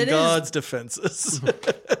trust yes, in it is. God's defenses.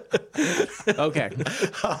 Okay.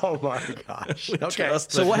 Oh my gosh. Okay.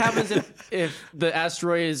 Trust So that- what happens if the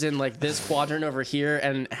asteroid is in like this quadrant over here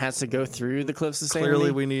and has to go through the Cliffs of Sanity?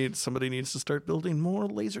 Clearly, somebody needs to start building more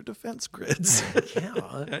laser defense grids. Yeah.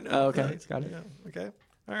 I know. Oh, okay, got it. Yeah, okay.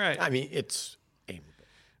 All right. I mean, it's aimed.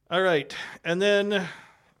 All right. And then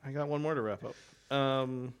I got one more to wrap up.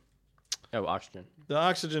 Oh, oxygen. The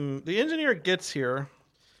oxygen, the engineer gets here,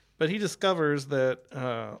 but he discovers that,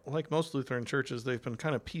 like most Lutheran churches, they've been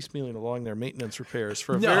kind of piecemealing along their maintenance repairs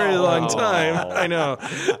for a very long time. I know.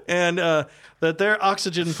 And that their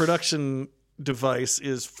oxygen production device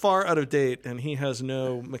is far out of date, and he has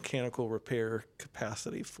no mechanical repair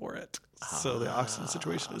capacity for it. So the oxygen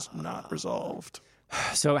situation is not resolved.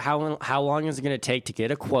 So how long is it going to take to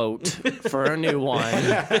get a quote for a new one, and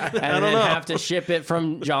then know. have to ship it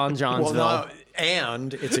from Johnsville? Well, no,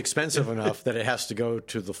 and it's expensive enough that it has to go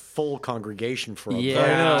to the full congregation for a Yeah. vote.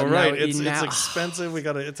 I know, no, right? It's now- expensive.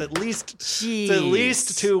 It's at least Jeez. it's at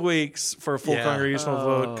least 2 weeks for a full Yeah. congregational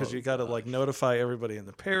vote because you got to like notify everybody in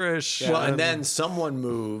the parish. Well, and then someone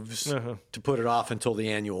moves to put it off until the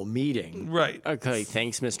annual meeting. right, Okay,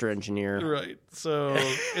 thanks, Mr. Engineer. right. So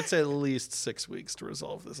it's at least 6 weeks to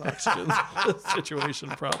resolve this oxygen situation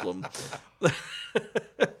problem. Do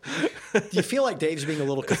you feel like Dave's being a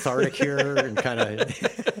little cathartic here and kind of...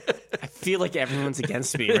 I feel like everyone's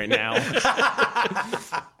against me right now.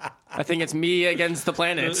 I think it's me against the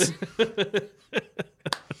planets.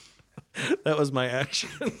 That was my action.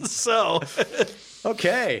 So,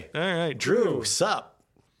 Okay. all right, Drew, sup?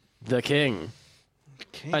 The king.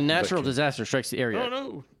 A natural disaster strikes the area. Oh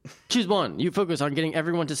no. Choose one. You focus on getting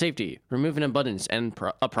everyone to safety. Remove an abundance, and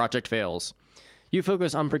a project fails. You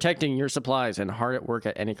focus on protecting your supplies and hard at work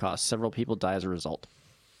at any cost. Several people die as a result.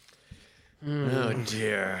 Oh,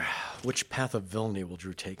 dear. Which path of villainy will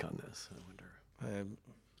Drew take on this? I wonder.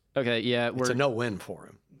 Okay, yeah, It's we're a no-win for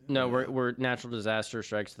him. we're natural disaster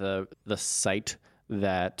strikes the site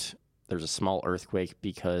that there's a small earthquake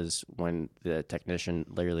because when the technician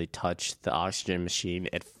literally touched the oxygen machine,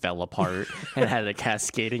 it fell apart and had a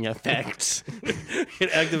cascading effect. It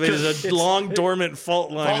activated a long dormant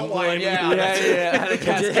fault line. Had a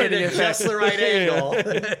cascading effect. Just the right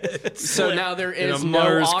angle. So now there is a no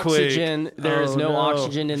Mars oxygen. quake. There is Oh, no no.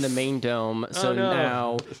 oxygen in the main dome. So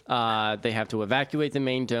no. now they have to evacuate the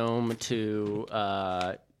main dome to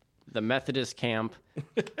the Methodist camp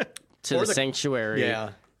to the sanctuary. Yeah.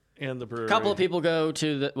 And the brewery. A couple of people go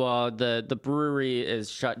to the brewery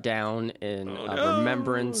is shut down in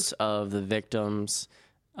remembrance of the victims,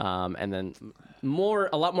 and then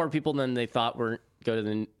a lot more people than they thought were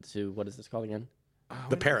go to what is this called again?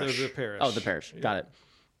 The parish. The parish. Oh, the parish. Got it.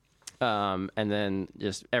 And then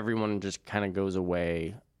just everyone just kind of goes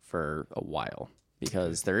away for a while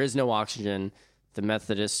because there is no oxygen. The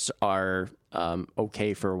Methodists are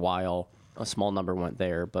okay for a while. A small number went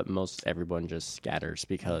there, but most everyone just scatters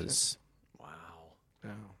because... Wow. Oh,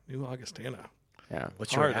 New Augustana. Yeah.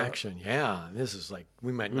 What's your reaction? Yeah, this is like,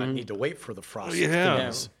 we might not need to wait for the frost.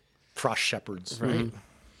 Frost shepherds. Right.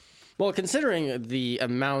 Well, considering the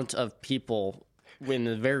amount of people in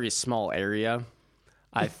a very small area,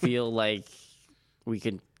 I feel like we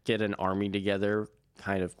could get an army together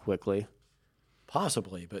kind of quickly.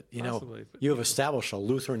 Possibly, but Possibly, you have established a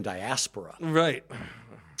Lutheran diaspora. Right.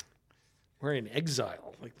 We're in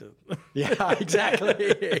exile, like the Yeah, exactly.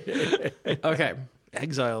 Okay.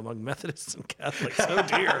 exile among Methodists and Catholics. Oh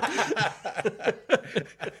dear.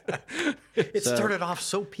 It started off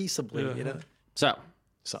so peaceably, So,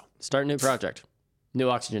 So, start a new project. New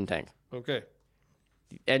oxygen tank. Okay.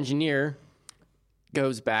 The engineer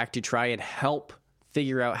goes back to try and help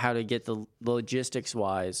figure out how to get the logistics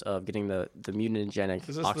wise of getting the mutagenic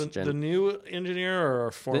Is this oxygen. the new engineer or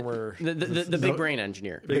our former the big brain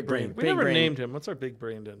engineer. big brain. We never named him. What's our big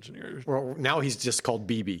brained engineer? Well, now he's just called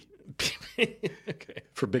BB Okay.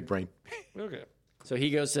 for big brain. Okay. So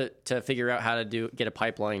he goes to figure out how to get a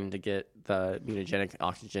pipeline to get the mutagenic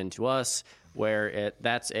oxygen to us. Where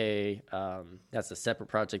that's a separate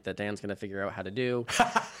project that Dan's going to figure out how to do.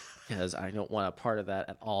 Because I don't want a part of that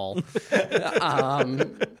at all.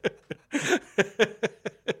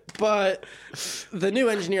 But the new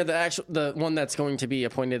engineer, the one that's going to be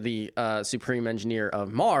appointed the supreme engineer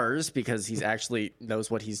of Mars, because he's actually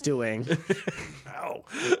knows what he's doing. Ow.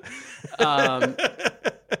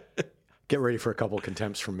 Get ready for a couple of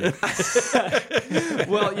contempts from me.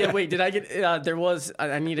 Well, yeah, wait, did I get,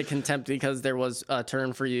 I need a contempt because there was a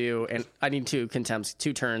turn for you, and I need two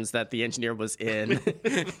turns that the engineer was in.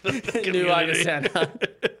 New Augustana.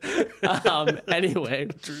 Anyway.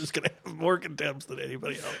 Drew's going to have more contempts than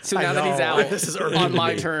anybody else. So now that he's out This is on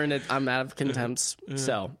my turn, I'm out of contempts.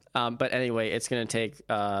 So, but anyway, it's going to take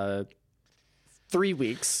 3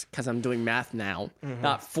 weeks, because I'm doing math now,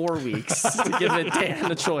 not 4 weeks to give it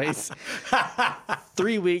Dan a choice.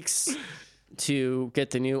 3 weeks to get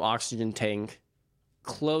the new oxygen tank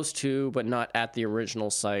close to, but not at the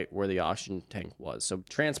original site where the oxygen tank was. So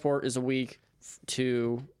transport is a week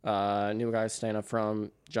to New Augustana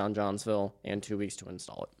from Johnsville, and 2 weeks to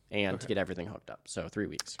install it and to get everything hooked up. So 3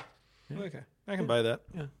 weeks. Okay. I can buy that.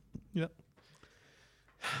 Yeah.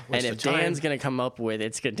 And if Dan's going to come up with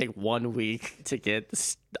it's going to take 1 week to get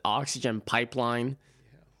the oxygen pipeline.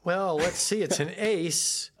 Well, let's see. It's an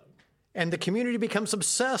ace. And the community becomes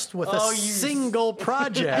obsessed with a single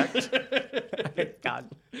project.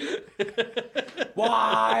 God.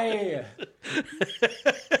 Why?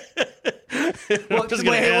 I'm just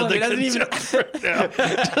going to add the contempt right now.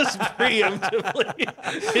 Just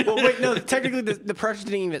preemptively. Well, wait, no. Technically, the project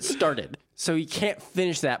didn't even get started, so he can't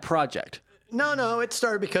finish that project. No, it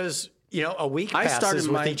started because, a week passes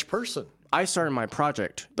with each person. I started my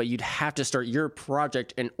project, but you'd have to start your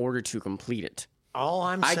project in order to complete it. All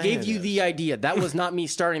I'm saying I gave you the idea. That was not me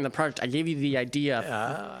starting the project. I gave you the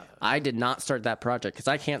idea. I did not start that project because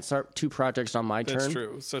I can't start 2 projects on my turn. That's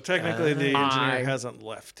true. So technically, the engineer hasn't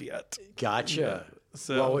left yet. Gotcha.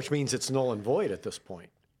 So, which means it's null and void at this point.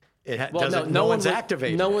 No one's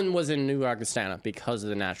activated. No one was in New Augustana because of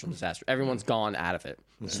the natural disaster. Everyone's gone out of it.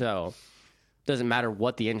 So doesn't matter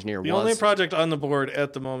what the engineer the was. only project on the board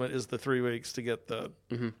at the moment is the 3 weeks to get the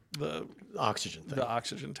oxygen thing. the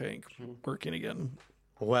oxygen tank working again.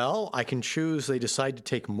 Well, I can choose they decide to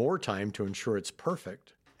take more time to ensure it's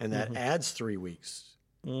perfect, and that adds 3 weeks.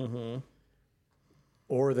 Mm-hmm.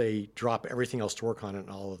 Or they drop everything else to work on it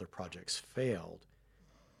and all other projects failed.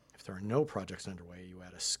 If there are no projects underway, you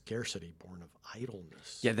add a scarcity born of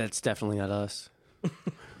idleness. Yeah, that's definitely not us.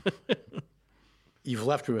 You've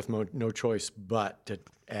left me with no choice but to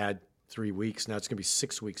add 3 weeks. Now it's going to be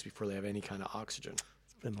 6 weeks before they have any kind of oxygen.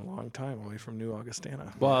 It's been a long time away from New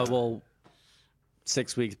Augustana. Well,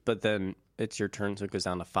 6 weeks, but then it's your turn, so it goes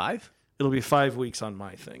down to 5? It'll be 5 weeks on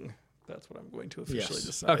my thing. That's what I'm going to officially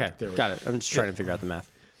decide. Okay, got it. I'm just trying to figure out the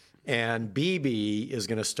math. And BB is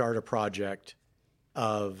going to start a project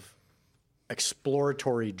of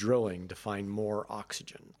exploratory drilling to find more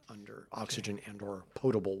oxygen and or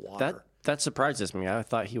potable water. That surprises me. I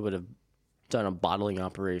thought he would have done a bottling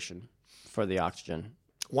operation for the oxygen.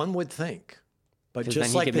 One would think. But 'Cause just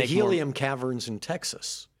then he like could the make helium caverns in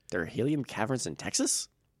Texas. There are helium caverns in Texas?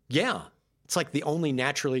 Yeah. It's like the only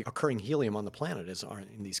naturally occurring helium on the planet is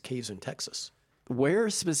in these caves in Texas.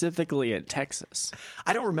 Where specifically in Texas?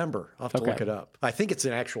 I don't remember. I'll have to Okay. look it up. I think it's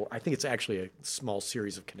actually a small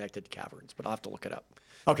series of connected caverns, but I'll have to look it up.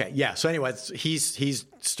 Okay, yeah. So anyway, he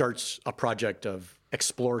starts a project of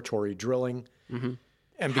exploratory drilling,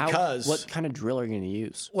 And because what kind of drill are you going to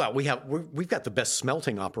use? well, we've got the best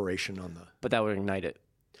smelting operation on the. But that would ignite it.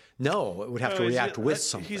 No, it would have to react with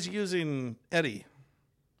something. He's using Eddie.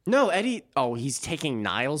 No, Eddie. Oh, he's taking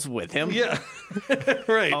Niles with him. Yeah,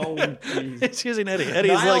 right. Oh, geez. He's using Eddie.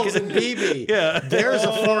 Eddie's Niles like and BB. Yeah. There's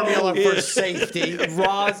a formula for safety.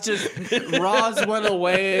 Roz went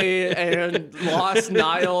away and lost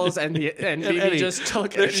Niles, and Bibi Eddie. just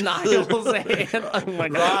took Niles' hand. Oh my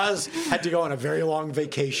God. Roz had to go on a very long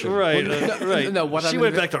vacation. right, right. No, what she I'm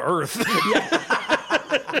went back to Earth.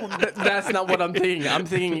 That's not what I'm thinking. I'm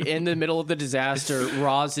thinking in the middle of the disaster,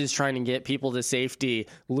 Roz is trying to get people to safety,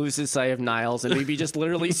 loses sight of Niles, and Bibi just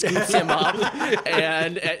literally scoops him up.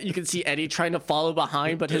 And you can see Eddie trying to follow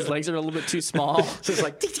behind, but his legs are a little bit too small. So it's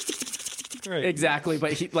like Right. Exactly,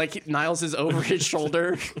 but Niles is over his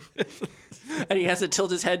shoulder. And he has to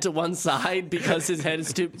tilt his head to one side because his head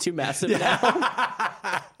is too massive now.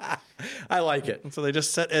 I like it. So they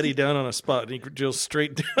just set Eddie down on a spot, and he drills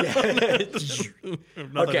straight down.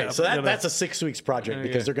 Okay, so that's a 6 weeks project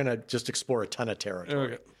because they're going to just explore a ton of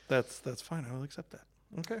territory. Okay, that's fine. I will accept that.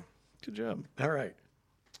 Okay, good job. All right.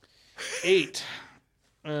 8.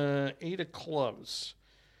 8 of clubs.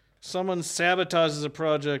 Someone sabotages a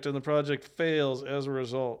project and the project fails as a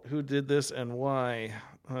result. Who did this and why?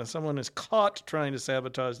 Someone is caught trying to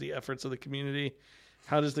sabotage the efforts of the community.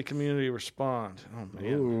 How does the community respond? Oh,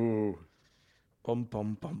 man. Ooh. Bum,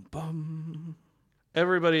 bum, bum, bum.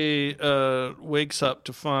 Everybody wakes up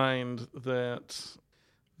to find that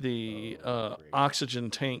the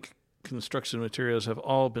oxygen tank construction materials have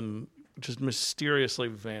all been just mysteriously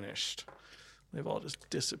vanished. They've all just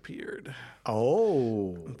disappeared.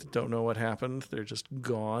 Oh. Don't know what happened. They're just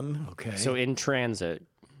gone. Okay. So in transit,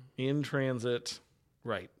 In transit.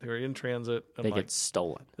 Right. They're in transit. And they get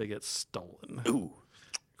stolen. They get stolen. Ooh.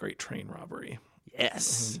 Great train robbery.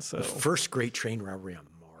 Yes. So First great train robbery on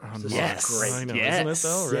Mars. This is Yes. great. I know, Yes. isn't it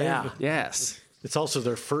though? Right. Yeah. Yes. It's also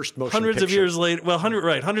their first motion Hundreds picture. of years later,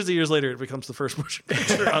 hundreds of years later, it becomes the first motion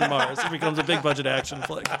picture on Mars. It becomes a big budget action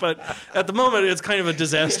flick. But at the moment, it's kind of a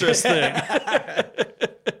disastrous thing.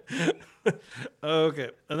 Okay.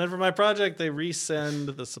 And then for my project, they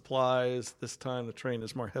resend the supplies. This time, the train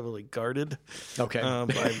is more heavily guarded Okay.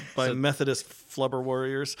 by Methodist flubber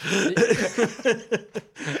warriors.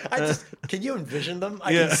 Can you envision them?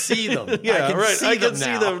 I Yeah. can see them. Yeah, I can right. See I them can see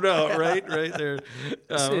now. them now. Right. They're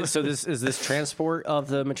So this is this transport of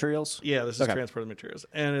the materials? Yeah, this is Okay. transport of materials,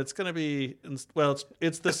 and it's going to be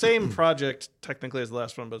it's the same project technically as the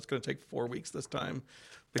last one, but it's going to take 4 weeks this time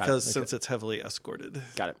because since it's heavily escorted,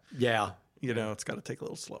 Got it. Yeah. it's got to take a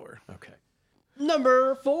little slower. Okay.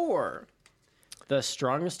 Number 4. The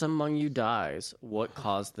strongest among you dies. What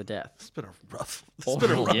caused the death? It's been a rough. It's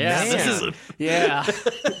been a rough yeah. season. Yeah.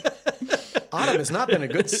 Autumn has not been a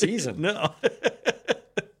good season. No,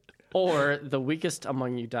 Or the weakest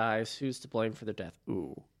among you dies. Who's to blame for their death?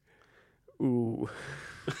 Ooh. Ooh.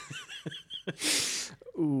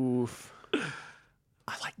 Oof.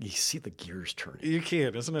 I like you see the gears turning. you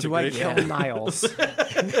can't. Isn't it? Do a I great Kill Niles.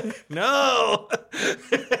 No.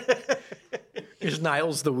 Is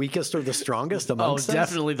Niles the weakest or the strongest Oh, amongst us?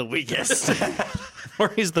 definitely the weakest. Or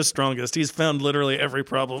he's the strongest. He's found literally every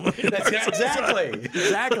problem. Exactly.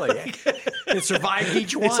 It survived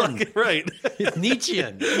each one. Right. It's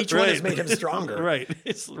Nietzschean. Each one has made him stronger. Right.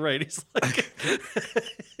 It's right. He's like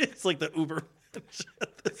it's like the Uber.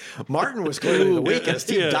 Martin was clearly the weakest.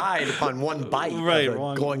 He Yeah. died upon one bite Right. of a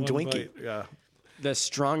glowing one Twinkie. bite, yeah. The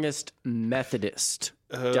strongest Methodist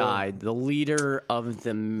died. The leader of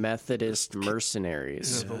the Methodist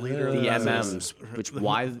mercenaries. The leader The of MMs, which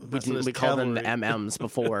why didn't we call them the MMs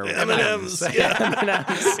before? M&Ms.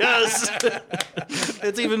 Yeah. Yes.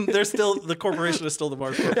 It's even. They're still. The corporation is still the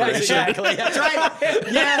Mars Corporation. Exactly. That's right.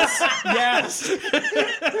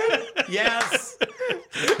 Yes.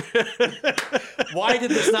 Why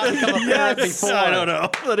did this not become apparent before? I don't know,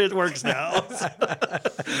 but it works now.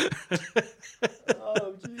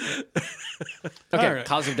 Okay, All right.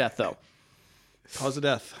 cause of death though. Cause of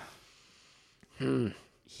death.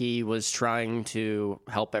 He was trying to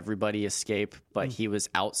help everybody escape, but he was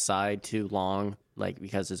outside too long,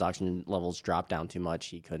 because his oxygen levels dropped down too much.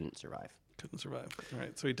 He couldn't survive. Couldn't survive. All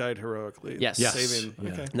right, so he died heroically. Yes. Saving.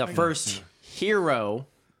 Yeah. Okay. The first hero,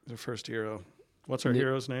 The first hero. What's our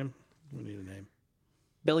hero's name? We need a name.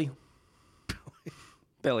 Billy.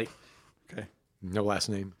 Billy. Okay. No last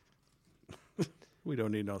name. We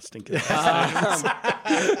don't need no stinking.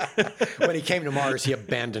 When he came to Mars, he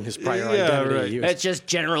abandoned his prior Yeah, identity. right. He was- It's just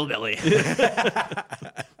General Billy.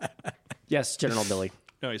 Yes, General Billy.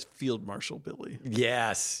 No, he's Field Marshal Billy.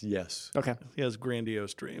 Yes. Okay. He has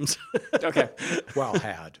grandiose dreams. Okay. Well,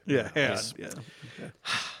 had. Yeah.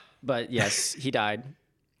 But yes, he died.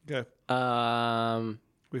 Okay.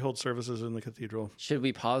 We hold services in the cathedral. Should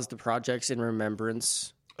we pause the projects in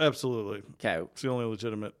remembrance? Absolutely. Okay. It's the only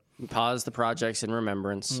legitimate. Pause the projects in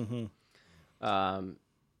remembrance. Funerals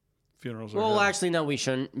are Well, held. actually, no, we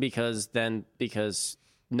shouldn't because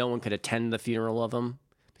no one could attend the funeral of him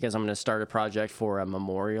because I'm going to start a project for a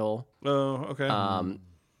memorial. Oh, okay.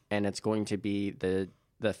 And it's going to be the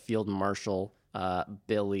Field Marshal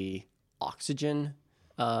Billy Oxygen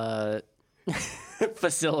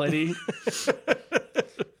facility.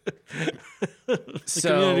 The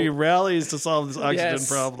community rallies to solve this oxygen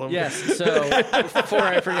problem. Yes. So before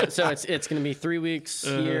I forget, so it's going to be 3 weeks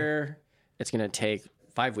here. It's going to take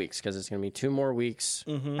 5 weeks because it's going to be 2 more weeks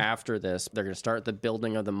after this. They're going to start the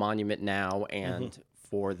building of the monument now, and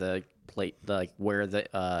for the plate, where the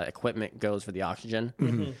equipment goes for the oxygen.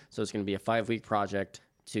 So it's going to be a 5-week project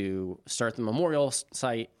to start the memorial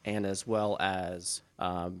site and as well as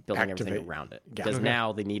building everything around it. Because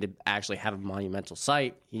now they need to actually have a monumental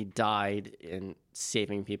site. He died in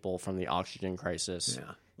saving people from the oxygen crisis.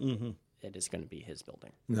 Yeah. It is going to be his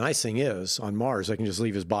building. The nice thing is, on Mars, they can just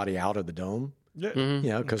leave his body out of the dome. Yeah. You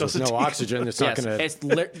know, because with no oxygen, it's not going to...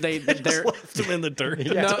 They're Left him in the dirt.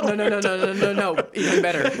 No. Even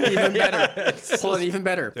better. Hold on, even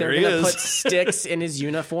better. They're going to put sticks in his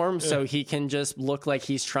uniform so he can just look like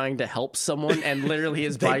he's trying to help someone, and literally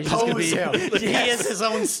his body's just going to be... him. He is his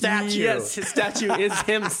own statue. Yes, his statue is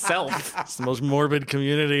himself. It's the most morbid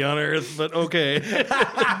community on Earth, but okay.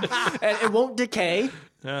 And it won't decay.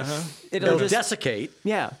 It'll desiccate.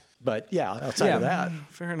 Yeah. But yeah, outside of that,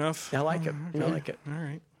 Fair enough. I like it. I like it. All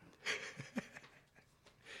right.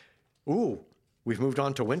 Ooh, we've moved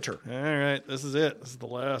on to winter. All right. This is it. This is the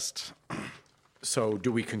last. So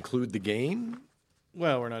do we conclude the game?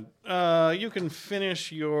 Well, we're not. You can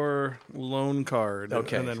finish your loan card.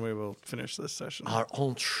 Okay. And then we will finish this session. Our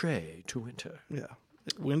entree to winter. Yeah.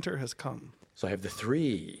 Winter has come. So I have the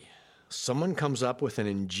 3. Someone comes up with an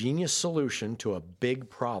ingenious solution to a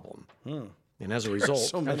big problem. And as a result,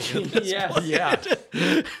 So many. yeah,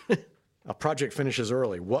 a project finishes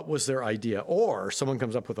early. What was their idea? Or someone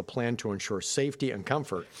comes up with a plan to ensure safety and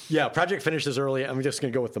comfort. Yeah, project finishes early. I'm just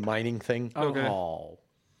going to go with the mining thing. Okay. Oh.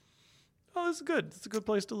 Oh, this is good. It's a good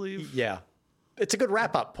place to leave. Yeah, it's a good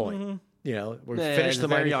wrap-up point. You know, we finished the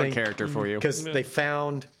very mining on thing character for you. because they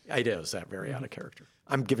found it is that very out of character.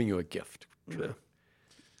 I'm giving you a gift.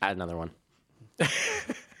 Add another one.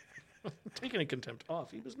 Taking a contempt off.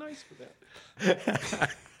 He was nice for that.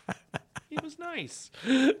 He was nice.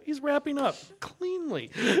 He's wrapping up cleanly.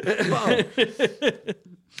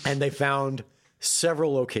 And they found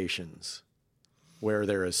several locations where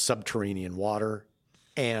there is subterranean water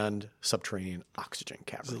and subterranean oxygen Is it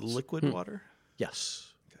caverns. liquid water?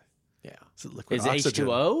 Yes. Okay. Yeah. Is it liquid Is it oxygen?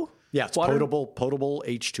 H2O? Yeah, it's Water? potable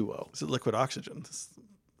H2O. Is it liquid oxygen? This is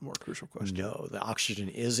the more crucial question. No, the oxygen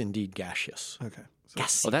is indeed gaseous. Okay. So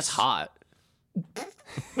Yes. Oh, that's hot.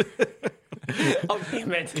 Oh,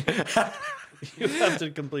 damn it. you have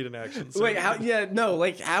to complete an action. So Wait, how? Yeah, no.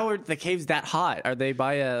 Like, how are the caves that hot? Are they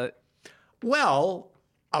by a? Well,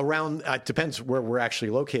 around it depends where we're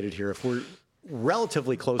actually located here. If we're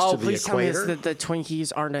relatively close to the Please tell me equator, that the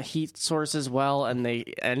Twinkies aren't a heat source as well, and they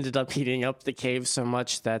ended up heating up the cave so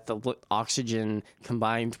much that the oxygen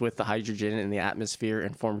combined with the hydrogen in the atmosphere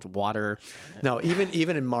and formed water. no,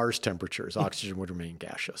 even in Mars temperatures, oxygen would remain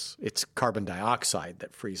gaseous. It's carbon dioxide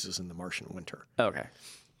that freezes in the Martian winter. Okay.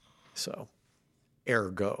 So,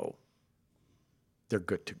 ergo, they're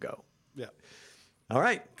good to go. yeah. All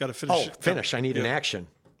right. Got to finish. Oh, finish. I need an action.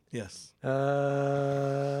 Yes. I'm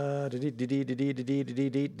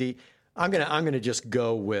gonna just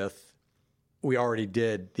go with. We already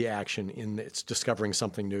did the action in it's discovering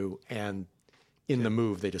something new, and in the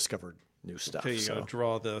move they discovered new stuff. Okay, you so. got to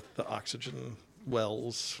draw the oxygen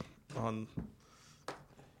wells on,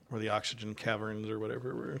 or the oxygen caverns or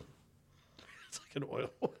whatever. Where it's like an oil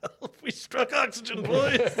well. We struck oxygen,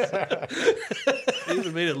 boys. They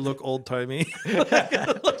even made it look old timey.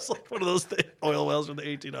 It looks like one of those oil wells from the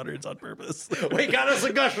 1800s on purpose. We got us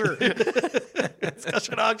a gusher. It's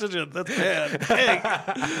gushing oxygen. That's bad.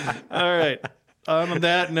 Dang. All right. On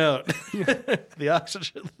that note, the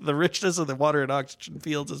oxygen, the richness of the water and oxygen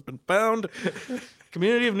fields has been found.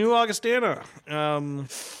 Community of New Augustana.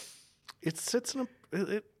 It sits in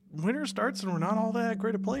a. Winter starts and we're not all that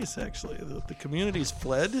great a place, actually. The community's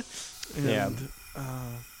fled. And,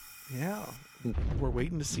 we're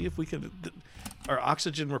waiting to see if we can. Our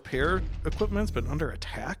oxygen repair equipment's been under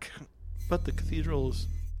attack, but the cathedral is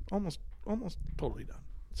almost totally done.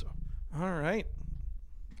 So, all right.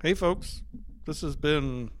 Hey, folks. This has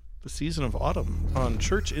been the season of autumn on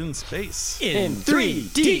Church in Space. In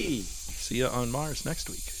 3D. See you on Mars next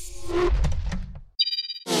week.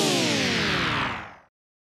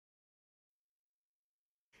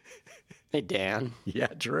 Hey, Dan. Yeah,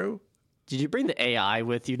 Drew? Did you bring the AI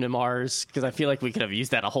with you to Mars? Because I feel like we could have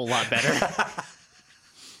used that a whole lot better.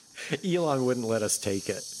 Elon wouldn't let us take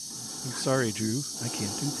it. I'm sorry, Drew. I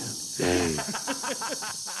can't do that. Dave.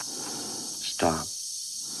 Stop.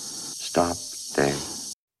 Stop, Dave.